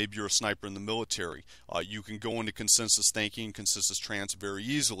you're a sniper in the military. You can go into consensus thinking, consensus trance very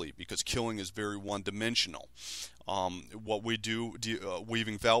easily because killing is very one-dimensional. What we do,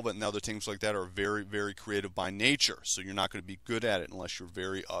 weaving velvet and other things like that are very, very creative by nature. So you're not going to be good at it unless you're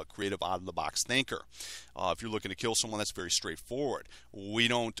very creative, out-of-the-box thinker. If you're looking to kill someone, that's very straightforward. We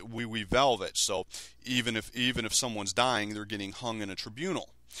weave velvet, so even if someone's dying, they're getting hung in a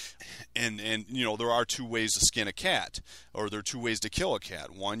tribunal. And you know, there are two ways to skin a cat, or there are two ways to kill a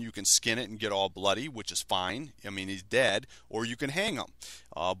cat. One, you can skin it and get all bloody, which is fine. I mean, he's dead. Or you can hang him.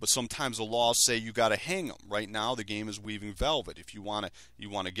 But sometimes the laws say you got to hang him. Right now, the game is weaving velvet. If you want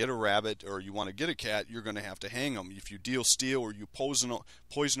to get a rabbit or you want to get a cat, you're going to have to hang him. If you deal steel or you poison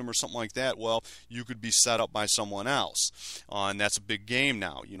him or something like that, well, you could be set up by someone else, and that's a big game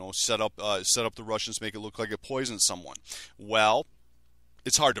now. You know, set up the Russians, make it look like it poisoned someone. Well,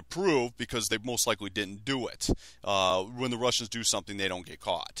 it's hard to prove because they most likely didn't do it. When the Russians do something, they don't get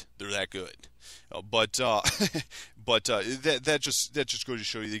caught. They're that good. But that just goes to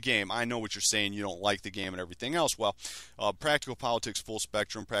show you the game. I know what you're saying. You don't like the game and everything else. Well, practical politics, full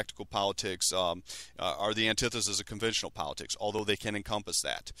spectrum, practical politics are the antithesis of conventional politics, although they can encompass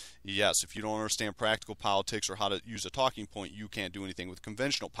that. Yes, if you don't understand practical politics or how to use a talking point, you can't do anything with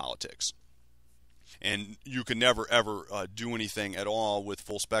conventional politics. And you can never, ever do anything at all with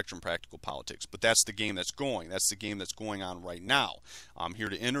full spectrum practical politics. But that's the game that's going. That's the game that's going on right now. I'm here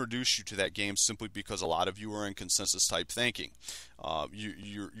to introduce you to that game simply because a lot of you are in consensus type thinking.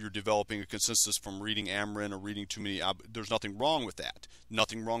 You're developing a consensus from reading Amarin or reading too many. There's nothing wrong with that.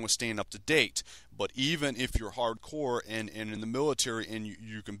 Nothing wrong with staying up to date. But even if you're hardcore and in the military and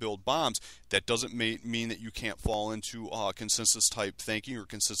you can build bombs, that doesn't mean that you can't fall into consensus type thinking or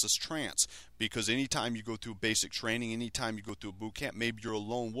consensus trance. Because anytime you go through basic training, anytime you go through a boot camp, maybe you're a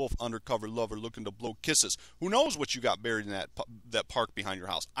lone wolf, undercover lover looking to blow kisses. Who knows what you got buried in that park behind your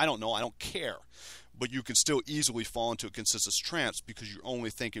house? I don't know. I don't care. But you can still easily fall into a consensus trance because you're only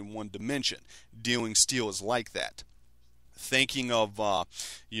thinking one dimension. Dealing steel is like that. Thinking of,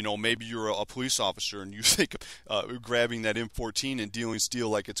 maybe you're a police officer and you think of grabbing that M14 and dealing steel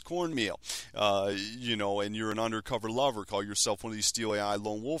like it's cornmeal, and you're an undercover lover, call yourself one of these steel AI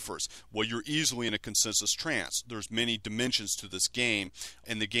lone wolfers. Well, you're easily in a consensus trance. There's many dimensions to this game,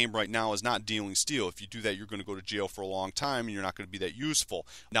 and the game right now is not dealing steel. If you do that, you're going to go to jail for a long time, and you're not going to be that useful.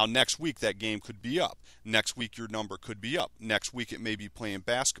 Now, next week, that game could be up. Next week, your number could be up. Next week, it may be playing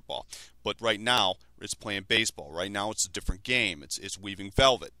basketball. But right now, it's playing baseball. Right now, it's a different game. It's weaving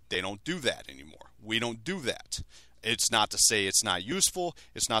velvet. They don't do that anymore. We don't do that. It's not to say it's not useful.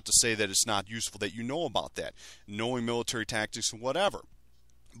 It's not to say that it's not useful that you know about that. Knowing military tactics and whatever.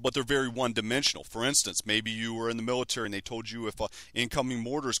 But they're very one-dimensional. For instance, maybe you were in the military and they told you if an incoming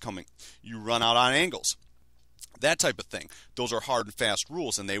mortar is coming, you run out on angles. That type of thing. Those are hard and fast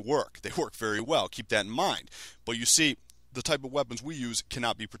rules, and they work. They work very well. Keep that in mind. But you see, the type of weapons we use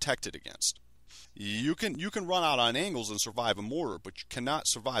cannot be protected against. You can run out on angles and survive a mortar, but you cannot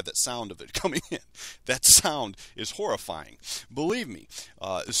survive that sound of it coming in. That sound is horrifying. Believe me,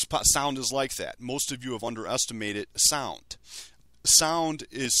 sound is like that. Most of you have underestimated sound. Sound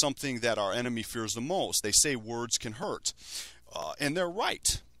is something that our enemy fears the most. They say words can hurt, and they're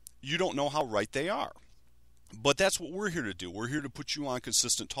right. You don't know how right they are. But that's what we're here to do. We're here to put you on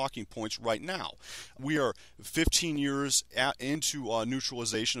consistent talking points right now. We are 15 years into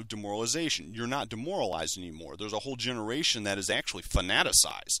neutralization of demoralization. You're not demoralized anymore. There's a whole generation that is actually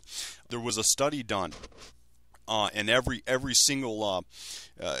fanaticized. There was a study done, and every single,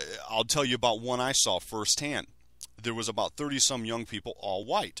 I'll tell you about one I saw firsthand. There was about 30-some young people, all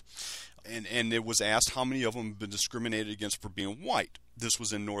white. And it was asked how many of them have been discriminated against for being white. This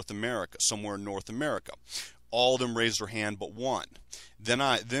was in North America, somewhere in North America. All of them raised their hand but one.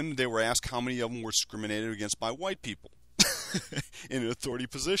 Then they were asked how many of them were discriminated against by white people in an authority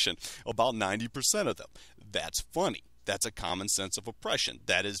position. About 90% of them. That's funny. That's a common sense of oppression.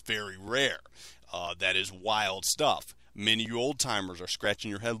 That is very rare. That is wild stuff. Many of you old timers are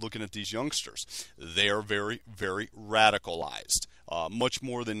scratching your head looking at these youngsters. They are very, very radicalized. Much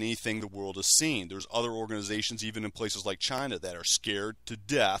more than anything the world has seen. There's other organizations, even in places like China, that are scared to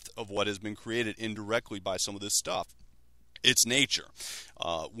death of what has been created indirectly by some of this stuff. It's nature.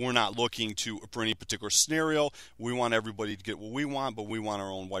 We're not looking for any particular scenario. We want everybody to get what we want, but we want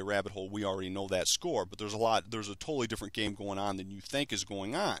our own white rabbit hole. We already know that score, but there's a totally different game going on than you think is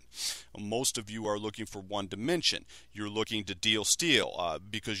going on. Most of you are looking for one dimension. You're looking to deal steal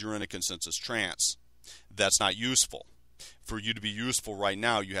because you're in a consensus trance. That's not useful. For you to be useful right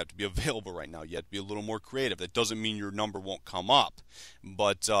now, you have to be available right now. You have to be a little more creative. That doesn't mean your number won't come up.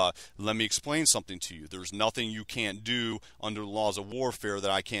 But let me explain something to you. There's nothing you can't do under the laws of warfare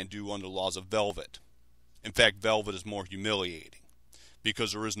that I can't do under the laws of velvet. In fact, velvet is more humiliating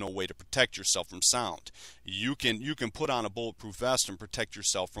because there is no way to protect yourself from sound. You can put on a bulletproof vest and protect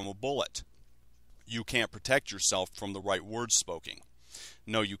yourself from a bullet. You can't protect yourself from the right words spoken.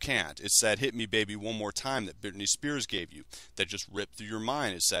 No, you can't. It's that "hit me, baby, one more time" that Britney Spears gave you that just ripped through your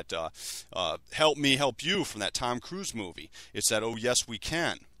mind. It's that "help me, help you" from that Tom Cruise movie. It's that "oh, yes, we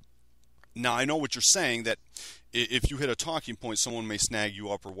can." Now, I know what you're saying, that if you hit a talking point, someone may snag you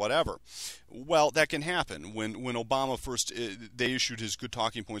up or whatever. Well, that can happen. When Obama first, they issued his good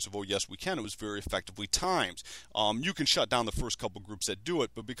talking points of "oh, yes, we can," it was very effectively timed. You can shut down the first couple groups that do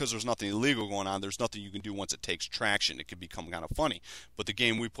it, but because there's nothing illegal going on, there's nothing you can do once it takes traction. It can become kind of funny. But the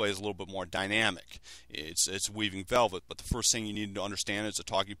game we play is a little bit more dynamic. It's weaving velvet, but the first thing you need to understand is a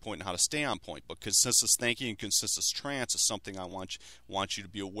talking point and how to stay on point. But consensus thinking and consensus trance is something I want you to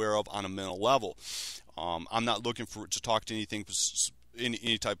be aware of on a mental level. I'm not looking to talk to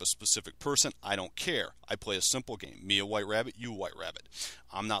any type of specific person. I don't care. I play a simple game. Me a white rabbit, you a white rabbit.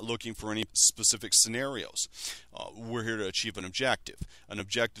 I'm not looking for any specific scenarios. We're here to achieve an objective.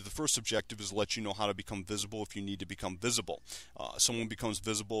 The first objective is to let you know how to become visible if you need to become visible. Someone becomes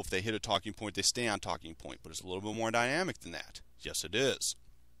visible if they hit a talking point, they stay on talking point. But it's a little bit more dynamic than that. Yes, it is.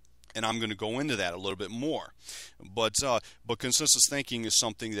 And I'm going to go into that a little bit more. But consensus thinking is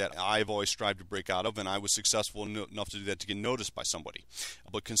something that I've always strived to break out of, and I was successful enough to do that to get noticed by somebody.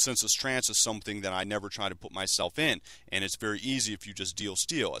 But consensus trance is something that I never try to put myself in, and it's very easy if you just deal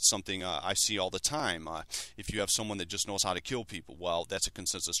steal. It's something I see all the time. If you have someone that just knows how to kill people, well, that's a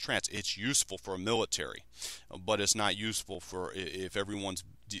consensus trance. It's useful for a military, but it's not useful for if everyone's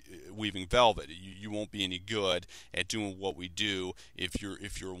weaving velvet. You won't be any good at doing what we do if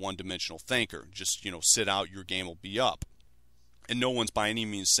you're a one-dimensional thinker. Just sit out, your game will be up. And no one's by any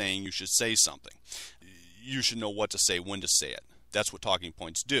means saying you should say something. You should know what to say, when to say it. That's what talking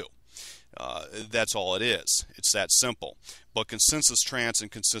points do. That's all it is. It's that simple. But consensus trance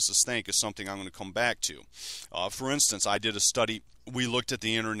and consensus think is something I'm going to come back to. For instance, I did a study. We looked at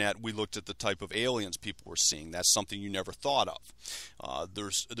the internet. We looked at the type of aliens people were seeing. That's something you never thought of.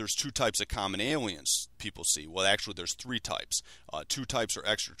 There's two types of common aliens people see. Well, actually, there's three types. Two types are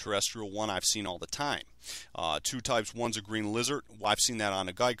extraterrestrial. One I've seen all the time. Two types. One's a green lizard. Well, I've seen that on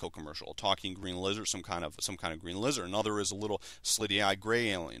a Geico commercial. A talking green lizard, some kind of green lizard. Another is a little slitty-eyed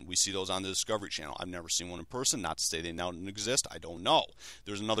gray alien. We see those on the Discovery Channel. I've never seen one in person. Not to say they now don't exist. I don't know.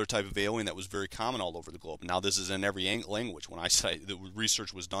 There's another type of alien that was very common all over the globe. Now, this is in every language. When I say the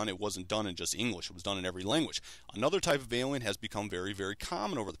research was done, it wasn't done in just English. It was done in every language. Another type of alien has become very, very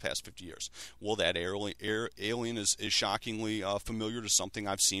common over the past 50 years. Well, that alien is shockingly familiar to something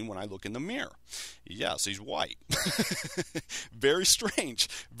I've seen when I look in the mirror. Yes, he's white. Very strange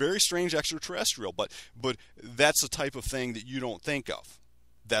extraterrestrial, but that's the type of thing that you don't think of.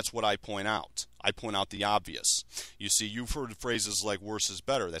 That's what I point out. I point out the obvious. You see, you've heard phrases like "worse is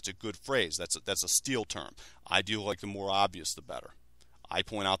better." That's a good phrase. That's a steel term. I deal like the more obvious, the better. I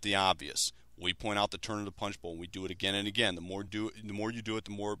point out the obvious. We point out the turn of the punch bowl, and we do it again and again. The more you do it,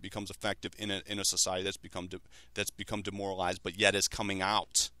 the more it becomes effective in a society that's become demoralized, but yet is coming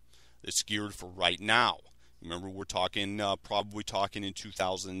out. It's geared for right now. Remember, we're probably talking in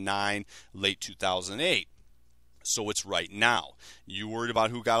 2009, late 2008. So it's right now. You worried about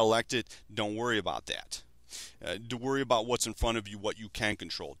who got elected? Don't worry about that. To worry about what's in front of you, what you can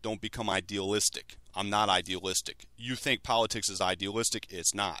control. Don't become idealistic. I'm not idealistic. You think politics is idealistic?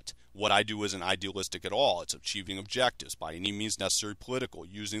 It's not. What I do isn't idealistic at all. It's achieving objectives by any means necessary, political,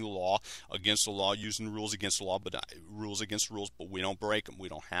 using the law against the law, using rules against the law, but rules against rules, but we don't break them. We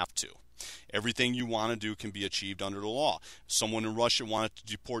don't have to. Everything you want to do can be achieved under the law. Someone in Russia wanted to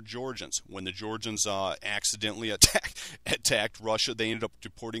deport Georgians. When the Georgians accidentally attacked Russia, they ended up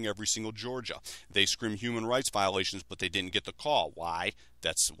deporting every single Georgia. They screamed human rights violations, but they didn't get the call. Why?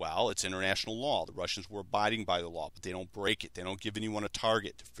 It's international law. The Russians were abiding by the law, but they don't break it. They don't give anyone a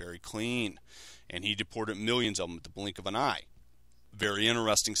target. They're very clean. And he deported millions of them at the blink of an eye. Very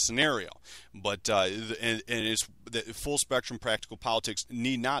interesting scenario, but it's the full spectrum practical politics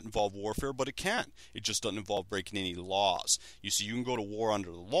need not involve warfare, but it can. It just doesn't involve breaking any laws. You see, you can go to war under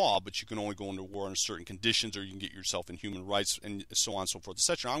the law, but you can only go into war under certain conditions, or you can get yourself in human rights and so on and so forth,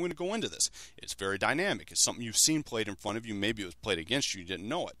 etc. I'm going to go into this. It's very dynamic. It's something you've seen played in front of you. Maybe it was played against you. You didn't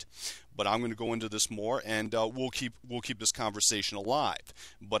know it. But I'm going to go into this more, and we'll keep this conversation alive.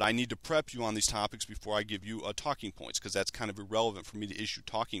 But I need to prep you on these topics before I give you talking points, because that's kind of irrelevant for me to issue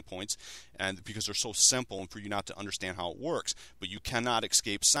talking points, and because they're so simple and for you not to understand how it works. But you cannot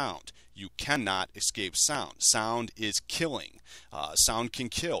escape sound. You cannot escape sound. Sound is killing. Sound can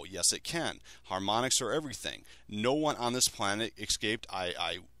kill. Yes, it can. Harmonics are everything. No one on this planet escaped.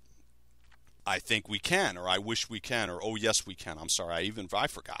 I think we can, or I wish we can, or oh yes we can. I'm sorry, I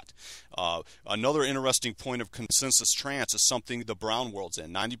forgot. Another interesting point of consensus trance is something the brown world's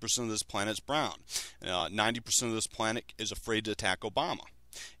in. 90% of this planet is brown. 90% of this planet is afraid to attack Obama.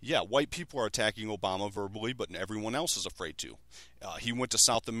 Yeah, white people are attacking Obama verbally, but everyone else is afraid to. He went to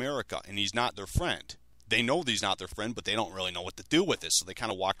South America, and he's not their friend. They know that he's not their friend, but they don't really know what to do with it, so they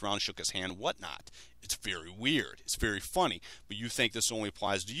kind of walked around, shook his hand, whatnot. It's very weird. It's very funny, but you think this only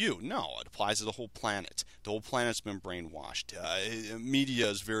applies to you. No, it applies to the whole planet. The whole planet's been brainwashed. Media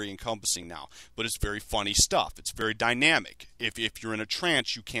is very encompassing now, but it's very funny stuff. It's very dynamic. If you're in a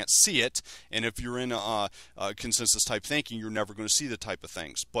trance, you can't see it, and if you're in a consensus-type thinking, you're never going to see the type of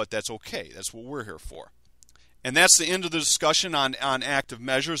things, but that's okay. That's what we're here for. And that's the end of the discussion on active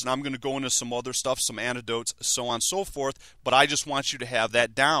measures, and I'm going to go into some other stuff, some anecdotes, so on and so forth, but I just want you to have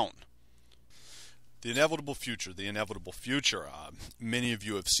that down. The inevitable future, the inevitable future. Many of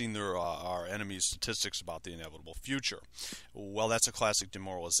you have seen our enemy's statistics about the inevitable future. Well, that's a classic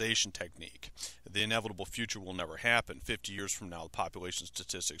demoralization technique. The inevitable future will never happen. 50 years from now, the population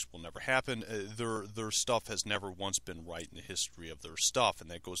statistics will never happen. Their stuff has never once been right in the history of their stuff, and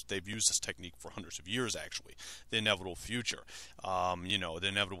they've used this technique for hundreds of years, actually. The inevitable future. The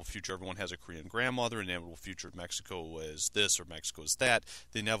inevitable future, everyone has a Korean grandmother. The inevitable future of Mexico is this or Mexico is that.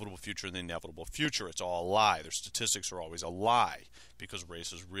 The inevitable future and the inevitable future. It's all a lie. Their statistics are always a lie because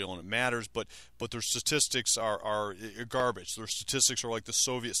race is real and it matters, but their statistics are garbage. Their statistics are like the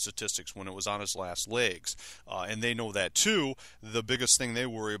Soviet statistics when it was on its last legs, and they know that too. The biggest thing they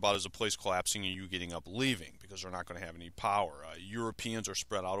worry about is a place collapsing and you getting up leaving, because they're not going to have any power. Europeans are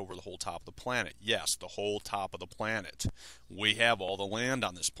spread out over the whole top of the planet. Yes, the whole top of the planet. We have all the land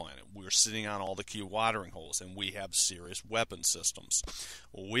on this planet. We're sitting on all the key watering holes, and we have serious weapon systems.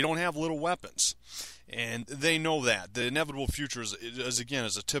 We don't have little weapons. And they know that. The inevitable future is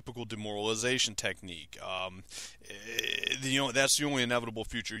a typical demoralization technique. That's the only inevitable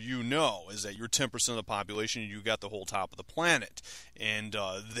future is that you're 10% of the population and you got the whole top of the planet. And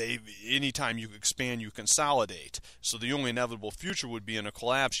anytime you expand, you consolidate. So the only inevitable future would be in a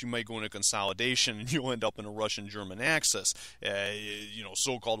collapse. You might go into consolidation and you'll end up in a Russian-German axis.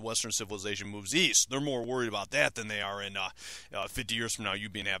 So-called Western civilization moves east. They're more worried about that than they are in 50 years from now you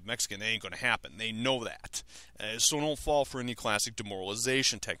being half Mexican. It ain't going to happen. They know that. So don't fall for any classic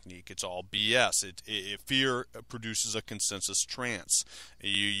demoralization technique. It's all BS. Fear produces a consensus trance.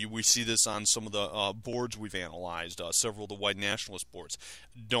 We see this on some of the boards we've analyzed, several of the white nationalist boards.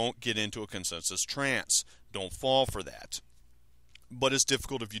 Don't get into a consensus trance. Don't fall for that. But it's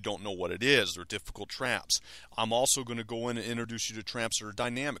difficult if you don't know what it is. They're difficult traps. I'm also going to go in and introduce you to traps that are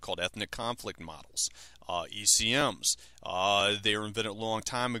dynamic, called ethnic conflict models, ECMs. They were invented a long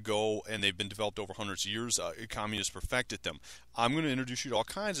time ago, and they've been developed over hundreds of years. Communists perfected them. I'm going to introduce you to all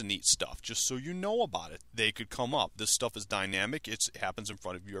kinds of neat stuff, just so you know about it. They could come up. This stuff is dynamic. It happens in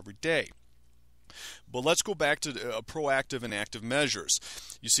front of you every day. But let's go back to proactive and active measures.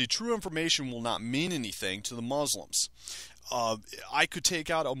 You see, true information will not mean anything to the Muslims. I could take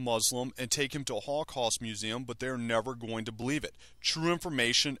out a Muslim and take him to a Holocaust museum, but they're never going to believe it. True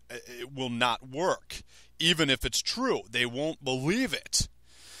information will not work. Even if it's true, they won't believe it.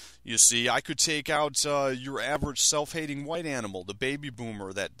 You see, I could take out your average self-hating white animal, the baby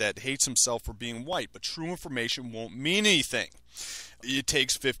boomer that hates himself for being white, but true information won't mean anything. It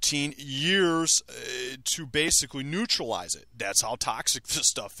takes 15 years to basically neutralize it. That's how toxic this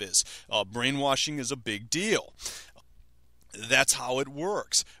stuff is. Brainwashing is a big deal. That's how it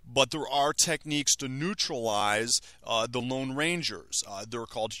works. But there are techniques to neutralize the Lone Rangers. They're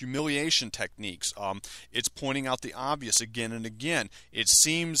called humiliation techniques. It's pointing out the obvious again and again. It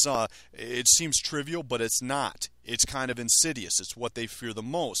seems trivial, but it's not. It's kind of insidious. It's what they fear the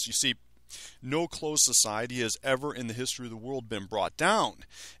most. You see, no closed society has ever in the history of the world been brought down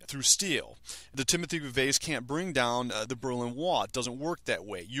through steel. The Timothy vase can't bring down the Berlin Wall. It doesn't work that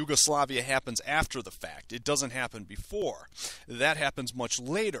way. Yugoslavia happens after the fact. It doesn't happen before. That happens much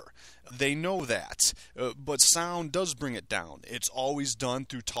later. They know that. But sound does bring it down. It's always done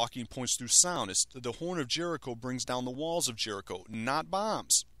through talking points through sound. The horn of Jericho brings down the walls of Jericho, not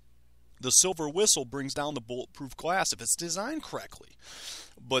bombs. The silver whistle brings down the bulletproof glass if it's designed correctly.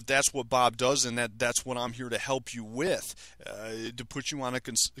 But that's what Bob does, and that's what I'm here to help you with, to put you on a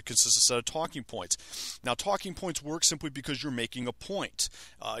consistent set of talking points. Now, talking points work simply because you're making a point.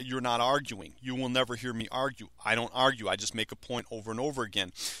 You're not arguing. You will never hear me argue. I don't argue. I just make a point over and over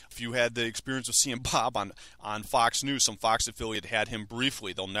again. If you had the experience of seeing Bob on Fox News, some Fox affiliate had him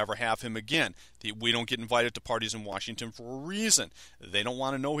briefly. They'll never have him again. We don't get invited to parties in Washington for a reason. They don't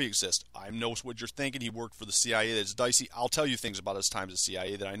want to know he exists. I know what you're thinking. He worked for the CIA. That's dicey. I'll tell you things about his time at the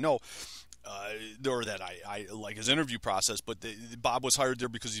CIA that I know, or that I like his interview process, but Bob was hired there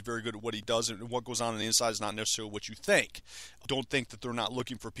because he's very good at what he does, and what goes on the inside is not necessarily what you think. Don't think that they're not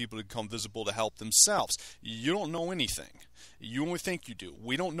looking for people to become visible to help themselves. You don't know anything. You only think you do.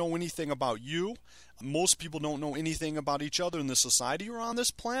 We don't know anything about you. Most people don't know anything about each other in this society or on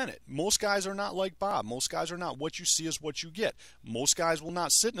this planet. Most guys are not like Bob. Most guys are not. What you see is what you get. Most guys will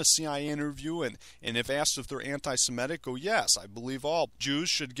not sit in a CIA interview and if asked if they're anti-Semitic, go, yes, I believe all Jews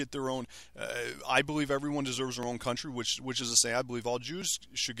should get their own, I believe everyone deserves their own country, which is to say I believe all Jews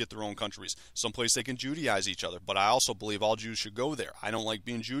should get their own countries, someplace they can Judaize each other. But I also believe all Jews should go there. I don't like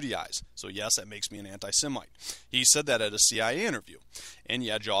being Judaized. So yes, that makes me an anti-Semite. He said that at a CIA interview. And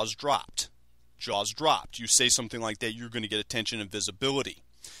yeah, jaws dropped. Jaws dropped. You say something like that, you're going to get attention and visibility.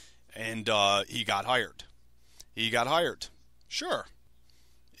 And he got hired. He got hired. Sure.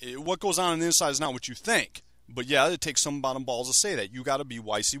 What goes on the inside is not what you think. But yeah, it takes some bottom balls to say that. You got to be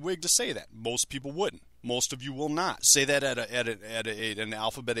WYSIWYG to say that. Most people wouldn't. Most of you will not say that at an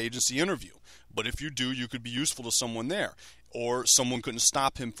alphabet agency interview. But if you do, you could be useful to someone there. Or someone couldn't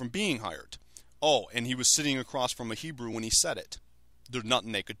stop him from being hired. Oh, and he was sitting across from a Hebrew when he said it. There's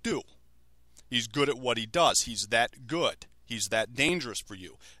nothing they could do. He's good at what he does. He's that good. He's that dangerous for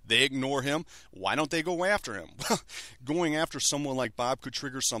you. They ignore him. Why don't they go after him? Going after someone like Bob could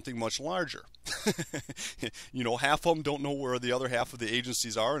trigger something much larger. You know, half of them don't know where the other half of the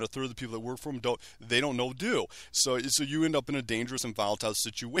agencies are, and a third of the people that work for them don't know do. So you end up in a dangerous and volatile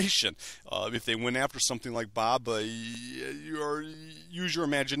situation. If they went after something like Bob, use your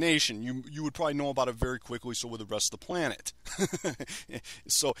imagination. You would probably know about it very quickly. So would the rest of the planet.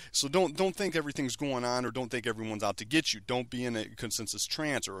 So don't think everything's going on, or don't think everyone's out to get you. Don't be in a consensus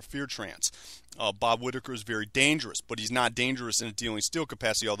trance or a fear trance. Bob Whitaker is very dangerous, but he's not dangerous in a dealing steel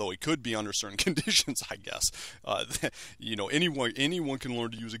capacity, although he could be under certain conditions, I guess. You know, anyone can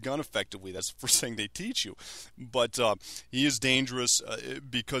learn to use a gun effectively. That's the first thing they teach you. But he is dangerous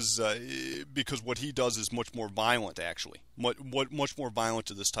because what he does is much more violent, actually. Much more violent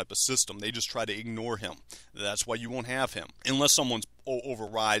to this type of system. They just try to ignore him. That's why you won't have him. Unless someone's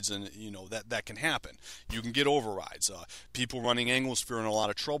overrides, and you know that can happen. You can get overrides. People running Anglosphere are in a lot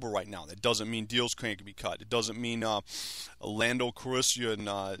of trouble right now. That doesn't mean deals can't be cut. It doesn't mean Lando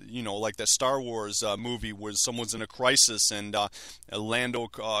Calrissian, like that Star Wars movie where someone's in a crisis and Lando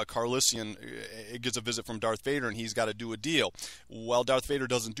Calrissian gets a visit from Darth Vader and he's got to do a deal. Well, Darth Vader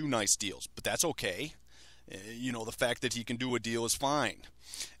doesn't do nice deals, but that's okay. The fact that he can do a deal is fine.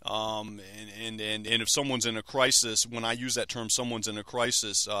 And if someone's in a crisis, when I use that term, someone's in a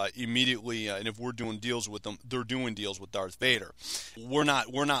crisis, immediately, and if we're doing deals with them, they're doing deals with Darth Vader. We're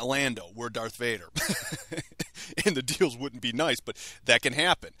not Lando, we're Darth Vader. And the deals wouldn't be nice, but that can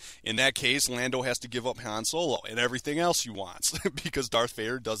happen. In that case, Lando has to give up Han Solo and everything else he wants because Darth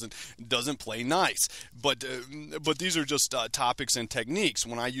Vader doesn't play nice. But these are just topics and techniques.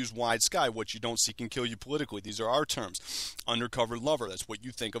 When I use wide sky, what you don't see can kill you politically. These are our terms. Undercover lover, that's what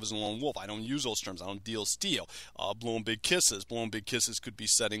you think of as a lone wolf. I don't use those terms. I don't deal steel. Blowing big kisses. Blowing big kisses could be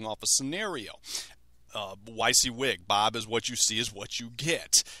setting off a scenario. WYSIWYG, Bob is what you see is what you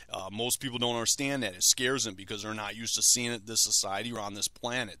get. Most people don't understand that. It scares them because they're not used to seeing it in this society or on this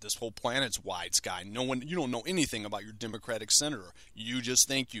planet. This whole planet's wide sky. You don't know anything about your Democratic senator. You just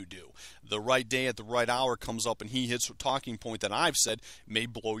think you do. The right day at the right hour comes up and he hits a talking point that I've said may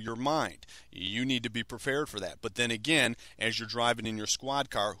blow your mind. You need to be prepared for that. But then again, as you're driving in your squad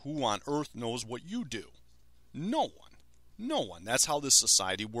car, who on earth knows what you do? No one. No one. That's how this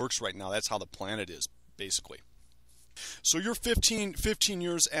society works right now. That's how the planet is, basically. So you're 15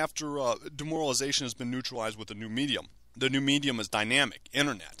 years after demoralization has been neutralized with a new medium. The new medium is dynamic,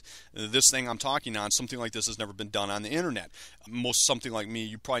 internet. This thing I'm talking on, something like this has never been done on the internet. Something like me,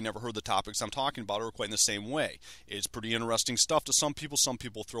 you probably never heard the topics I'm talking about or quite in the same way. It's pretty interesting stuff to some people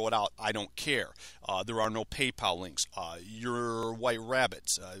throw it out. I don't care. There are no PayPal links. You're White Rabbit.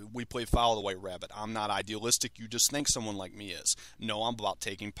 We play Follow the White Rabbit. I'm not idealistic. You just think someone like me is. No, I'm about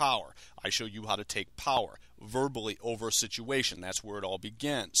taking power. I show you how to take power verbally over a situation. That's where it all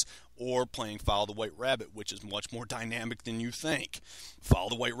begins. Or playing Follow the White Rabbit, which is much more dynamic than you think. Follow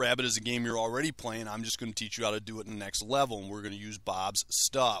the White Rabbit is a game you're already playing. I'm just going to teach you how to do it in the next level, and we're going to use Bob's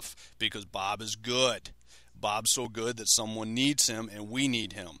stuff because Bob is good. Bob's so good that someone needs him, and we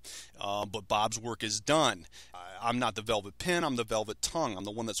need him. But Bob's work is done. I'm not the velvet pen. I'm the velvet tongue. I'm the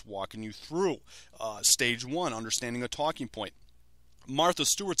one that's walking you through. Stage 1, understanding a talking point. Martha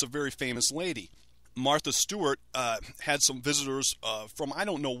Stewart's a very famous lady. Martha Stewart had some visitors from, I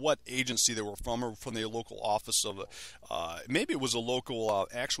don't know what agency they were from, or from the local office of, maybe it was a local,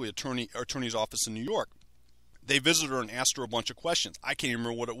 actually attorney's office in New York. They visited her and asked her a bunch of questions. I can't even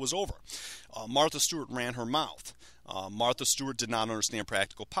remember what it was over. Martha Stewart ran her mouth. Martha Stewart did not understand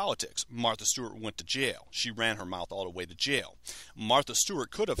practical politics. Martha Stewart went to jail. She ran her mouth all the way to jail. Martha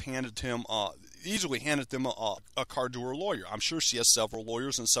Stewart could have easily handed them a card to her lawyer. I'm sure she has several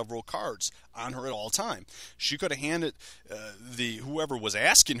lawyers and several cards on her at all time. She could have handed whoever was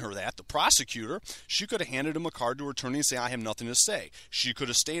asking her that, the prosecutor, she could have handed him a card to her attorney and say, I have nothing to say. She could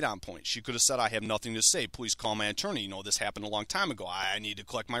have stayed on point. She could have said, I have nothing to say. Please call my attorney. You know, this happened a long time ago. I need to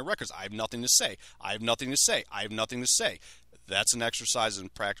collect my records. I have nothing to say. I have nothing to say. I have nothing to say. That's an exercise in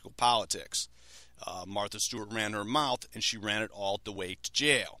practical politics. Martha Stewart ran her mouth, and she ran it all the way to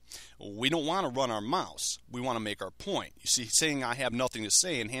jail. We don't want to run our mouths. We want to make our point. You see, saying I have nothing to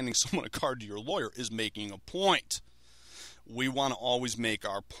say and handing someone a card to your lawyer is making a point. We want to always make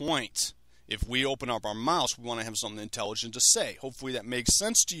our point. If we open up our mouths, we want to have something intelligent to say. Hopefully that makes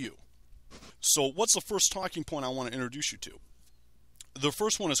sense to you. So what's the first talking point I want to introduce you to? The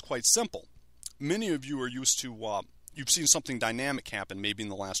first one is quite simple. Many of you are used to you've seen something dynamic happen maybe in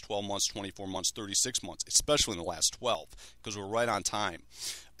the last 12 months, 24 months, 36 months, especially in the last 12, because we're right on time.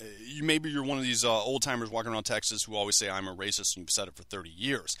 Maybe you're one of these old-timers walking around Texas who always say, I'm a racist, and you've said it for 30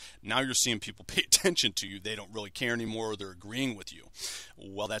 years. Now you're seeing people pay attention to you. They don't really care anymore, or they're agreeing with you.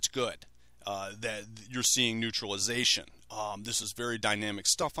 Well, that's good. That you're seeing neutralization. This is very dynamic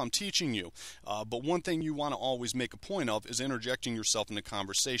stuff I'm teaching you. But one thing you want to always make a point of is interjecting yourself in the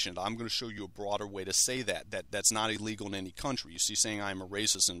conversation. I'm going to show you a broader way to say that's not illegal in any country. You see, saying I'm a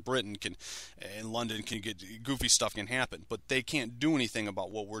racist in Britain in London can get goofy stuff can happen, but they can't do anything about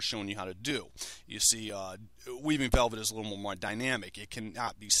what we're showing you how to do. You see, weaving velvet is a little more dynamic. It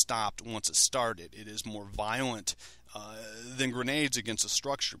cannot be stopped once it's started. It is more violent than grenades against a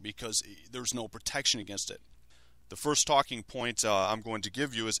structure because there's no protection against it. The first talking point I'm going to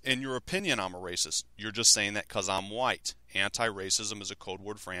give you is, in your opinion, I'm a racist. You're just saying that because I'm white. Anti-racism is a code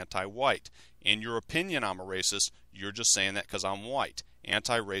word for anti-white. In your opinion, I'm a racist. You're just saying that because I'm white.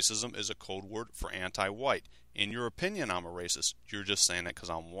 Anti-racism is a code word for anti-white. In your opinion, I'm a racist. You're just saying that because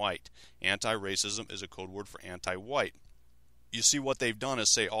I'm white. Anti-racism is a code word for anti-white. You see, what they've done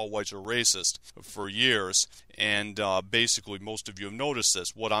is say all whites are racist for years, and basically most of you have noticed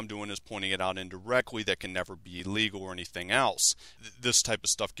this. What I'm doing is pointing it out indirectly that can never be illegal or anything else. This type of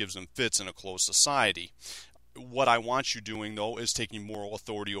stuff gives them fits in a closed society. What I want you doing, though, is taking moral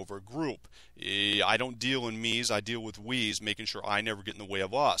authority over a group. I don't deal in me's, I deal with we's, making sure I never get in the way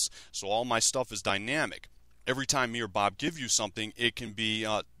of us. So all my stuff is dynamic. Every time me or Bob give you something, it can be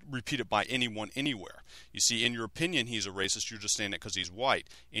repeated by anyone, anywhere. You see, in your opinion, he's a racist, you're just saying it because he's white.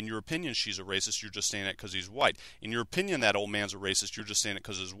 In your opinion, she's a racist, you're just saying it because he's white. In your opinion, that old man's a racist, you're just saying it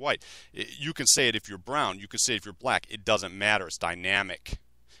because he's white. You can say it if you're brown, you can say it if you're black. It doesn't matter. It's dynamic.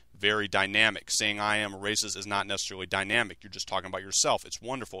 Very dynamic. Saying I am a racist is not necessarily dynamic. You're just talking about yourself. It's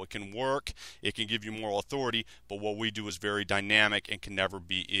wonderful. It can work. It can give you moral authority. But what we do is very dynamic and can never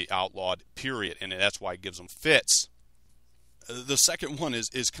be outlawed, period. And that's why it gives them fits. The second one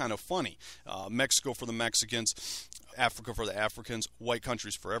is kind of funny. Mexico for the Mexicans, Africa for the Africans, white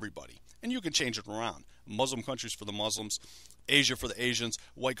countries for everybody. And you can change it around. Muslim countries for the Muslims, Asia for the Asians,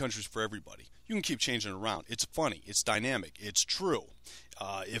 white countries for everybody. You can keep changing it around. It's funny. It's dynamic. It's true.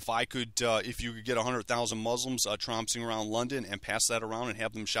 If you could get 100,000 Muslims trouncing around London and pass that around and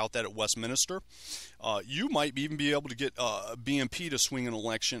have them shout that at Westminster, you might even be able to get BNP to swing an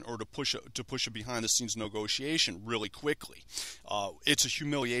election or to push a behind-the-scenes negotiation really quickly. It's a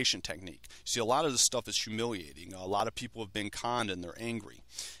humiliation technique. See, a lot of this stuff is humiliating. A lot of people have been conned and they're angry.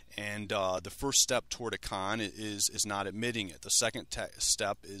 And the first step toward a con is not admitting it. The second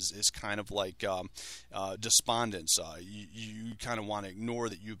step is kind of like despondence. You kind of want to ignore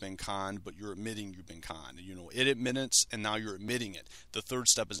that you've been conned, but you're admitting you've been conned. It admits, and now you're admitting it. The third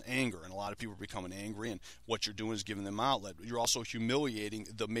step is anger, and a lot of people are becoming angry, and what you're doing is giving them outlet. You're also humiliating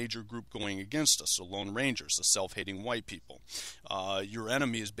the major group going against us, the Lone Rangers, the self-hating white people. Your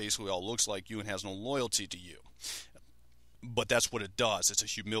enemy is basically all looks like you and has no loyalty to you. But that's what it does. It's a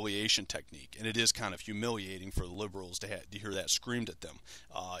humiliation technique, and it is kind of humiliating for the liberals to hear that screamed at them.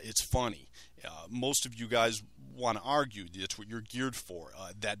 It's funny. Most of you guys want to argue. That's what you're geared for.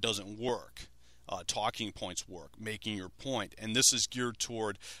 That doesn't work. Talking points work, making your point, and this is geared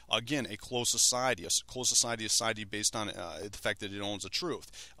toward, again, a closed society. A closed society is a society based on the fact that it owns the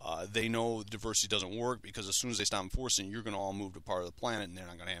truth. They know diversity doesn't work because as soon as they stop enforcing it, you're going to all move to part of the planet and they're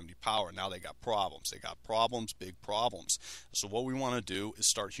not going to have any power. Now they got problems. They got problems, big problems. So what we want to do is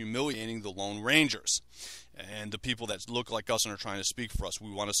start humiliating the Lone Rangers. And the people that look like us and are trying to speak for us, we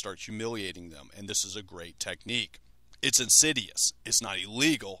want to start humiliating them, and this is a great technique. It's insidious. It's not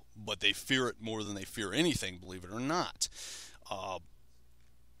illegal, but they fear it more than they fear anything, believe it or not.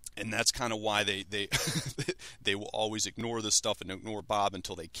 And that's kind of why they they will always ignore this stuff and ignore Bob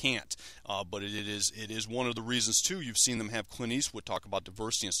until they can't. But it is one of the reasons too. You've seen them have Clint Eastwood talk about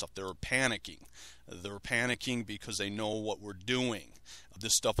diversity and stuff. They're panicking. They're panicking because they know what we're doing.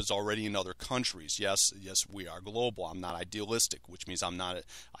 This stuff is already in other countries. Yes, we are global. I'm not idealistic, which means I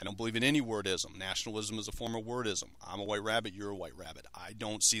don't believe in any wordism. Nationalism is a form of wordism. I'm a white rabbit, you're a white rabbit. I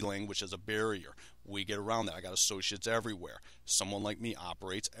don't see language as a barrier. We get around that. I got associates everywhere. Someone like me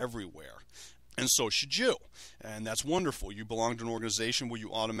operates everywhere. And so should you. And that's wonderful. You belong to an organization where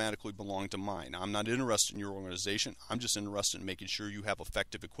you automatically belong to mine. I'm not interested in your organization. I'm just interested in making sure you have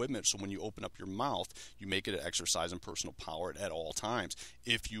effective equipment so when you open up your mouth, you make it an exercise in personal power at all times.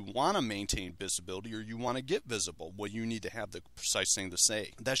 If you want to maintain visibility or you want to get visible, well, you need to have the precise thing to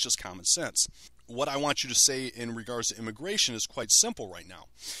say. That's just common sense. What I want you to say in regards to immigration is quite simple right now.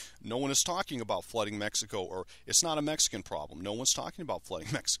 No one is talking about flooding Mexico, or it's not a Mexican problem. No one's talking about flooding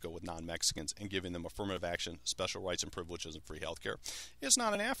Mexico with non-Mexicans and giving them affirmative action, special rights and privileges, and free health care. It's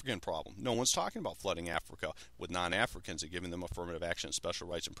not an African problem. No one's talking about flooding Africa with non-Africans and giving them affirmative action, special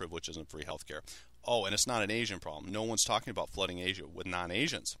rights and privileges, and free health care. Oh, and it's not an Asian problem. No one's talking about flooding Asia with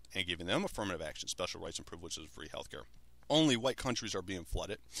non-Asians and giving them affirmative action, special rights and privileges, and free health care. Only white countries are being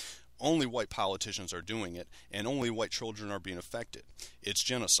flooded. Only white politicians are doing it, and only white children are being affected. It's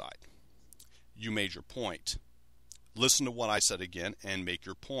genocide. You made your point. Listen to what I said again and make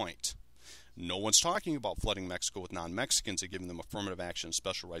your point. No one's talking about flooding Mexico with non-Mexicans and giving them affirmative action,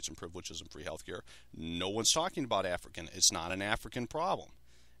 special rights and privileges, and free health care. No one's talking about African. It's not an African problem.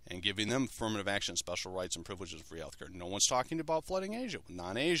 And giving them affirmative action, special rights and privileges, and free health care. No one's talking about flooding Asia with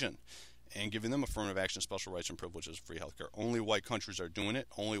non-Asian and giving them affirmative action, special rights and privileges, free health care. Only white countries are doing it.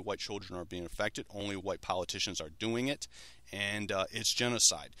 Only white children are being affected. Only white politicians are doing it. And it's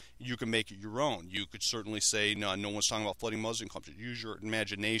genocide. You can make it your own. You could certainly say, no one's talking about flooding Muslim countries. Use your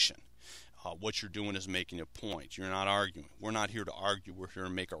imagination. What you're doing is making a point. You're not arguing. We're not here to argue. We're here to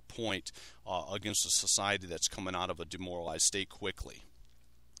make our point against a society that's coming out of a demoralized state quickly.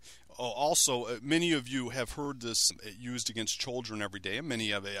 Also, many of you have heard this used against children every day, and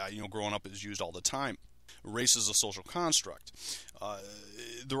many of it, growing up, is used all the time. Race is a social construct.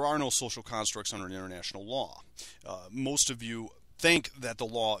 There are no social constructs under international law. Most of you think that the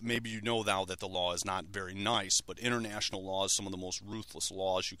law, maybe you know now that the law is not very nice, but international law is some of the most ruthless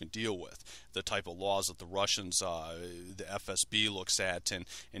laws you can deal with. The type of laws that the Russians, the FSB looks at,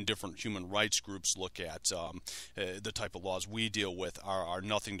 and different human rights groups look at, the type of laws we deal with are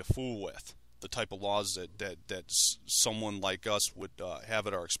nothing to fool with. The type of laws that someone like us would have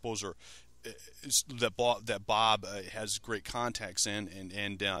at our exposure, that Bob has great contacts in,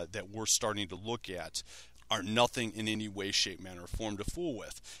 and that we're starting to look at, are nothing in any way, shape, manner, or form to fool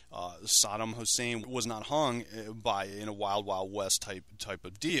with. Saddam Hussein was not hung in a Wild Wild West type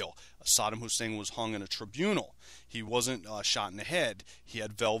of deal. Saddam Hussein was hung in a tribunal. He wasn't shot in the head. He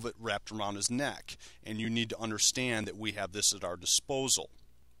had velvet wrapped around his neck. And you need to understand that we have this at our disposal.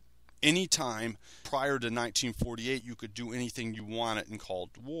 Anytime prior to 1948, you could do anything you wanted and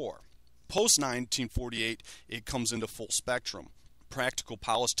called war. Post 1948, it comes into full spectrum. Practical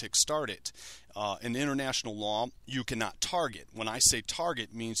politics started. In international law, you cannot target. When I say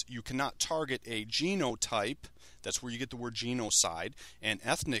target, it means you cannot target a genotype, that's where you get the word genocide, an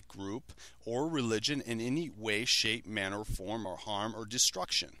ethnic group, or religion in any way, shape, manner, form, or harm or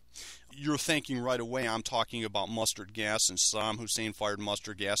destruction. You're thinking right away I'm talking about mustard gas and Saddam Hussein fired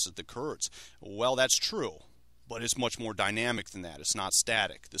mustard gas at the Kurds. Well, that's true. But it's much more dynamic than that. It's not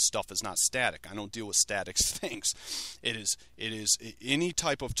static. This stuff is not static. I don't deal with static things. It is any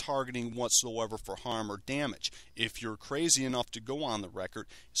type of targeting whatsoever for harm or damage. If you're crazy enough to go on the record,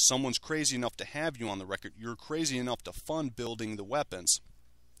 someone's crazy enough to have you on the record, you're crazy enough to fund building the weapons.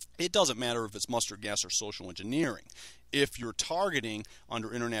 It doesn't matter if it's mustard gas or social engineering. If you're targeting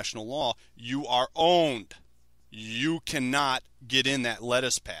under international law, you are owned. You cannot get in that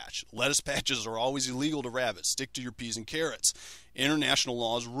lettuce patch. Lettuce patches are always illegal to rabbits. Stick to your peas and carrots. International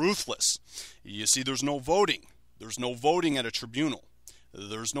law is ruthless. You see, there's no voting. There's no voting at a tribunal.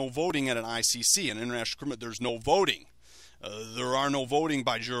 There's no voting at an ICC, an international criminal. There's no voting. There are no voting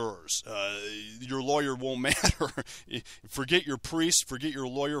by jurors. Your lawyer won't matter. Forget your priest, forget your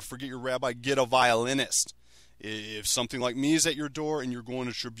lawyer, forget your rabbi. Get a violinist. If something like me is at your door and you're going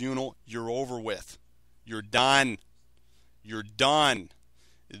to tribunal, you're over with. You're done. You're done.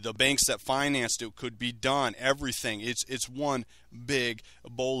 The banks that financed it could be done. Everything. It's one big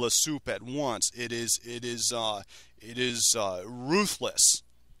bowl of soup at once. It is ruthless.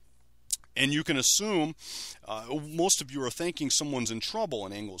 And you can assume most of you are thinking someone's in trouble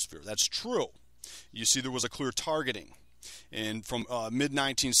in Anglosphere. That's true. You see, there was a clear targeting. And from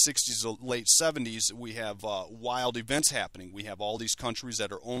mid-1960s to late 70s, we have wild events happening. We have all these countries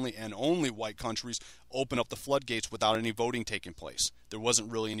that are only white countries open up the floodgates without any voting taking place. There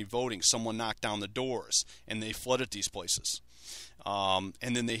wasn't really any voting. Someone knocked down the doors, and they flooded these places. And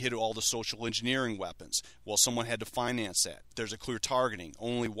then they hit all the social engineering weapons. Well, someone had to finance that. There's a clear targeting.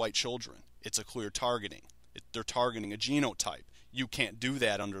 Only white children. It's a clear targeting. They're targeting a genotype. You can't do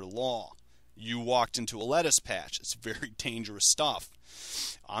that under the law. You walked into a lettuce patch. It's very dangerous stuff.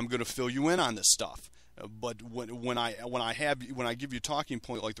 I'm going to fill you in on this stuff. But when I give you a talking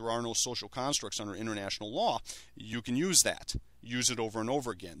point like there are no social constructs under international law, you can use that. Use it over and over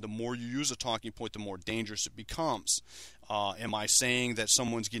again. The more you use a talking point, the more dangerous it becomes. Am I saying that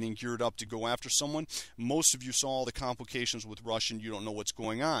someone's getting geared up to go after someone? Most of you saw all the complications with Russia and you don't know what's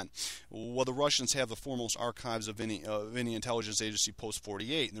going on. Well, the Russians have the foremost archives of any intelligence agency post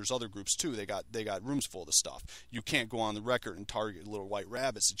 48, and there's other groups too. They got rooms full of the stuff. You can't go on the record and target little white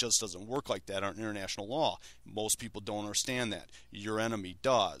rabbits. It just doesn't work like that under international law. Most people don't understand that. Your enemy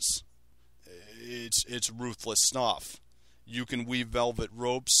does. It's ruthless stuff. You can weave velvet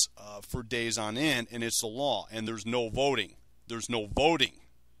ropes for days on end, and it's the law. And there's no voting. There's no voting.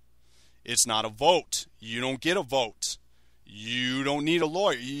 It's not a vote. You don't get a vote. You don't need a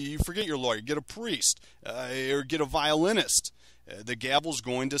lawyer. You forget your lawyer. Get a priest or get a violinist. The gavel's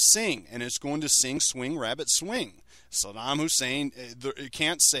going to sing, and it's going to sing Swing, Rabbit, Swing. Saddam Hussein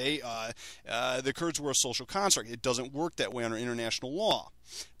can't say the Kurds were a social construct. It doesn't work that way under international law.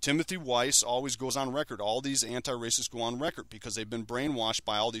 Timothy Weiss always goes on record. All these anti-racists go on record because they've been brainwashed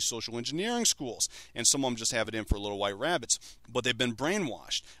by all these social engineering schools. And some of them just have it in for little white rabbits. But they've been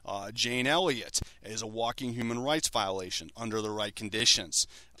brainwashed. Jane Elliott is a walking human rights violation under the right conditions.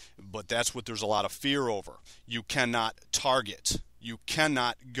 But that's what there's a lot of fear over. You cannot target. You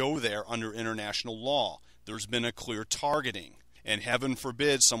cannot go there under international law. There's been a clear targeting. And heaven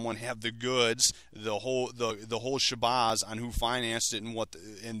forbid someone have the goods, the whole shabazz on who financed it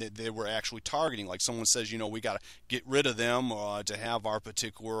and that they were actually targeting. Like someone says, we got to get rid of them to have our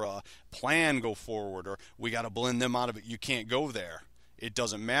particular plan go forward, or we got to blend them out of it. You can't go there. It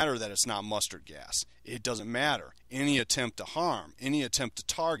doesn't matter that it's not mustard gas. It doesn't matter. Any attempt to harm, any attempt to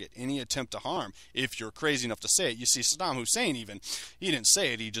target, any attempt to harm, if you're crazy enough to say it. You see, Saddam Hussein he didn't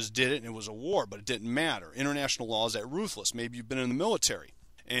say it. He just did it, and it was a war, but it didn't matter. International law is that ruthless. Maybe you've been in the military,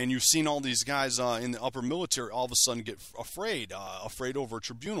 and you've seen all these guys in the upper military all of a sudden get afraid over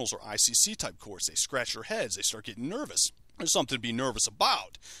tribunals or ICC-type courts. They scratch their heads. They start getting nervous. There's something to be nervous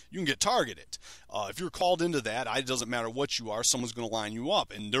about. You can get targeted. If you're called into that, it doesn't matter what you are, someone's going to line you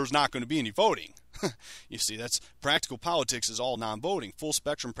up, and there's not going to be any voting. You see, that's practical politics is all non-voting. Full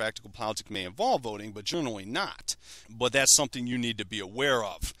spectrum practical politics may involve voting, but generally not. But that's something you need to be aware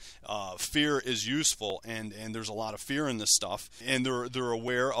of. Fear is useful, and there's a lot of fear in this stuff, and they're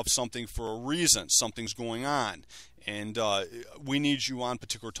aware of something for a reason. Something's going on. And we need you on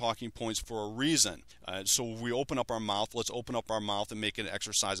particular talking points for a reason. So if we open up our mouth, let's open up our mouth and make it an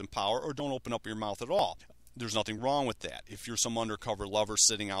exercise in power, or don't open up your mouth at all. There's nothing wrong with that. If you're some undercover lover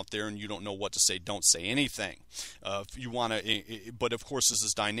sitting out there and you don't know what to say, don't say anything. If you want to, but of course this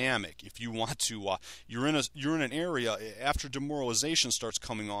is dynamic. If you want to, you're in an area after demoralization starts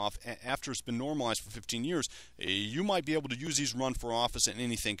coming off, after it's been normalized for 15 years, you might be able to use these run for office and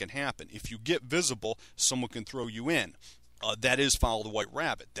anything can happen. If you get visible, someone can throw you in. That is follow the white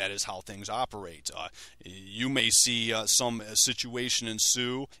rabbit. That is how things operate. You may see some situation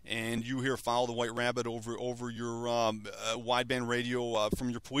ensue, and you hear follow the white rabbit over your wideband radio from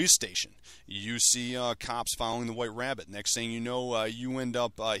your police station. You see cops following the white rabbit. Next thing you know, you end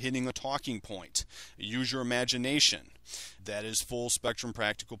up hitting a talking point. Use your imagination. That is full spectrum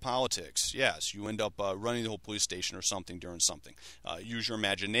practical politics. Yes, you end up running the whole police station or something during something. Use your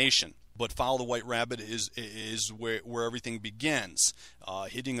imagination. But follow the white rabbit is where everything begins.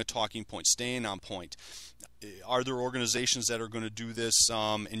 Hitting a talking point, staying on point. Are there organizations that are going to do this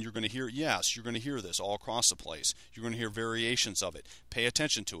and you're going to hear? Yes, you're going to hear this all across the place. You're going to hear variations of it. Pay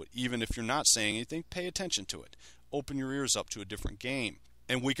attention to it. Even if you're not saying anything, pay attention to it. Open your ears up to a different game.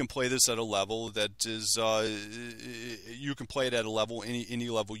 And we can play this at a level that is, you can play it at a level, any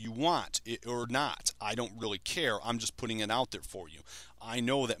level you want, or not. I don't really care. I'm just putting it out there for you. I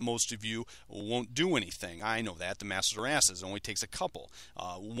know that most of you won't do anything. I know that. The masters are asses. It only takes a couple.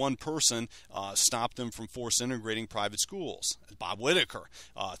 One person stopped them from force integrating private schools. Bob Whitaker.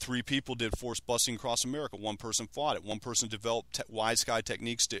 3 people did forced busing across America. 1 person fought it. 1 person developed wide sky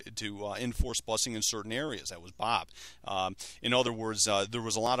techniques to enforce busing in certain areas. That was Bob. In other words, there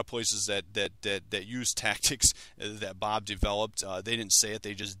was a lot of places that used tactics that Bob developed. They didn't say it.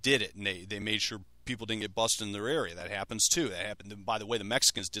 They just did it. And they made sure people didn't get busted in their area. That happens too. That happened. By the way, the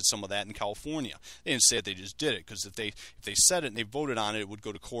Mexicans did some of that in California. They didn't say it; they just did it. Because if they said it and they voted on it, it would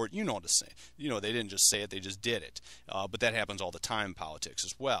go to court. You know what to say. You know, they didn't just say it; they just did it. But that happens all the time in politics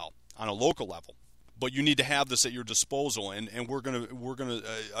as well, on a local level. But you need to have this at your disposal, and we're gonna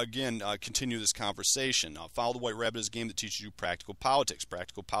again continue this conversation. Follow the White Rabbit is a game that teaches you practical politics,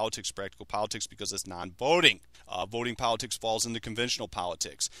 because it's non-voting. Voting politics falls into conventional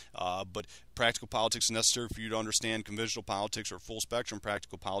politics, but practical politics is necessary for you to understand conventional politics or full spectrum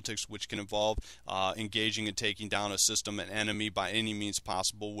practical politics, which can involve engaging and taking down a system, an enemy, by any means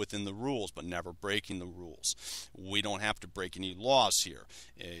possible within the rules, but never breaking the rules. We don't have to break any laws here.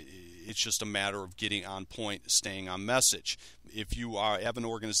 It's just a matter of getting on point, staying on message. If you have an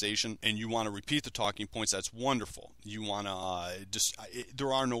organization and you want to repeat the talking points, that's wonderful. You want to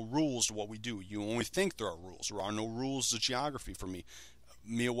there are no rules to what we do. You only think there are rules. There are no rules to geography for me.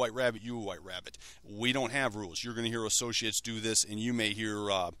 Me a white rabbit, you a white rabbit. We don't have rules. You're going to hear associates do this, and you may hear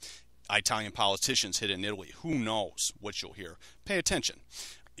Italian politicians hit in Italy. Who knows what you'll hear? Pay attention.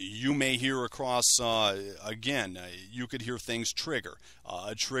 You may hear across, you could hear things trigger.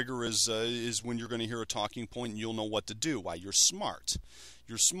 A trigger is when you're going to hear a talking point and you'll know what to do. Why? You're smart.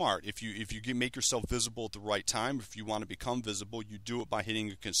 You're smart. If you make yourself visible at the right time, if you want to become visible, you do it by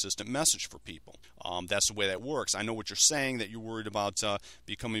hitting a consistent message for people. That's the way that works. I know what you're saying, that you're worried about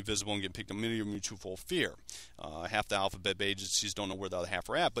becoming visible and getting picked up. Many of you twofold fear. Half the alphabet agencies don't know where the other half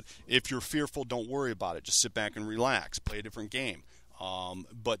are at. But if you're fearful, don't worry about it. Just sit back and relax. Play a different game.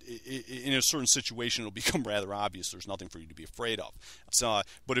 But in a certain situation, it'll become rather obvious. There's nothing for you to be afraid of.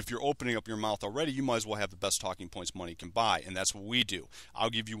 But if you're opening up your mouth already, you might as well have the best talking points money can buy, and that's what we do. I'll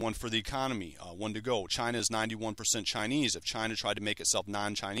give you one for the economy, one to go. China is 91% Chinese. If China tried to make itself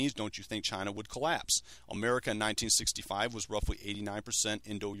non-Chinese, don't you think China would collapse? America in 1965 was roughly 89%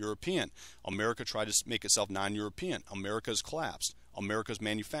 Indo-European. America tried to make itself non-European. America has collapsed. America's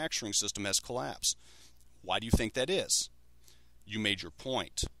manufacturing system has collapsed. Why do you think that is? You made your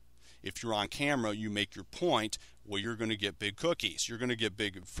point. If you're on camera, you make your point, well, you're going to get big cookies. You're going to get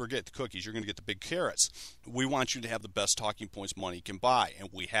forget the cookies, you're going to get the big carrots. We want you to have the best talking points money can buy, and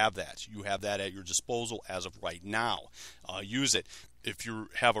we have that. You have that at your disposal as of right now. Use it. If you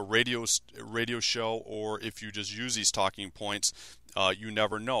have a radio show, or if you just use these talking points, you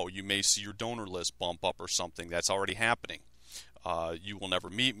never know. You may see your donor list bump up or something. That's already happening. You will never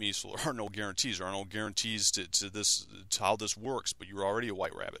meet me, so there are no guarantees. There are no guarantees to how this works, but you're already a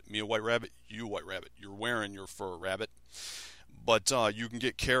white rabbit. Me a white rabbit, you a white rabbit. You're wearing your fur, rabbit. But you can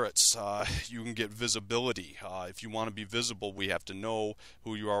get carrots. You can get visibility. If you want to be visible, we have to know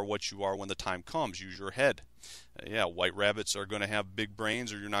who you are, what you are when the time comes. Use your head. White rabbits are going to have big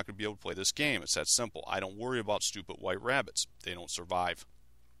brains, or you're not going to be able to play this game. It's that simple. I don't worry about stupid white rabbits. They don't survive.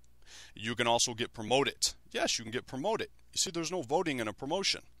 You can also get promoted. Yes, you can get promoted. You see, there's no voting in a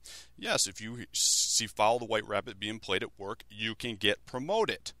promotion. Yes, if you see Follow the White Rabbit being played at work, you can get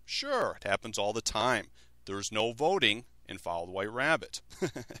promoted. Sure, it happens all the time. There's no voting in Follow the White Rabbit.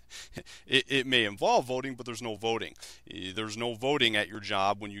 It may involve voting, but there's no voting. There's no voting at your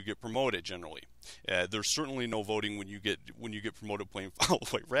job when you get promoted generally. There's certainly no voting when you get promoted playing Follow the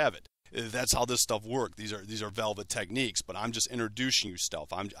White Rabbit. That's how this stuff works. These are velvet techniques, but I'm just introducing you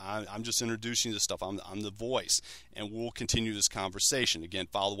stuff. I'm just introducing you to stuff. I'm the voice, and we'll continue this conversation. Again,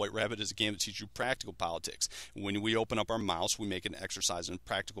 Follow the White Rabbit is a game that teaches you practical politics. When we open up our mouths, we make an exercise in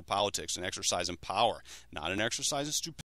practical politics, an exercise in power, not an exercise in stupidity.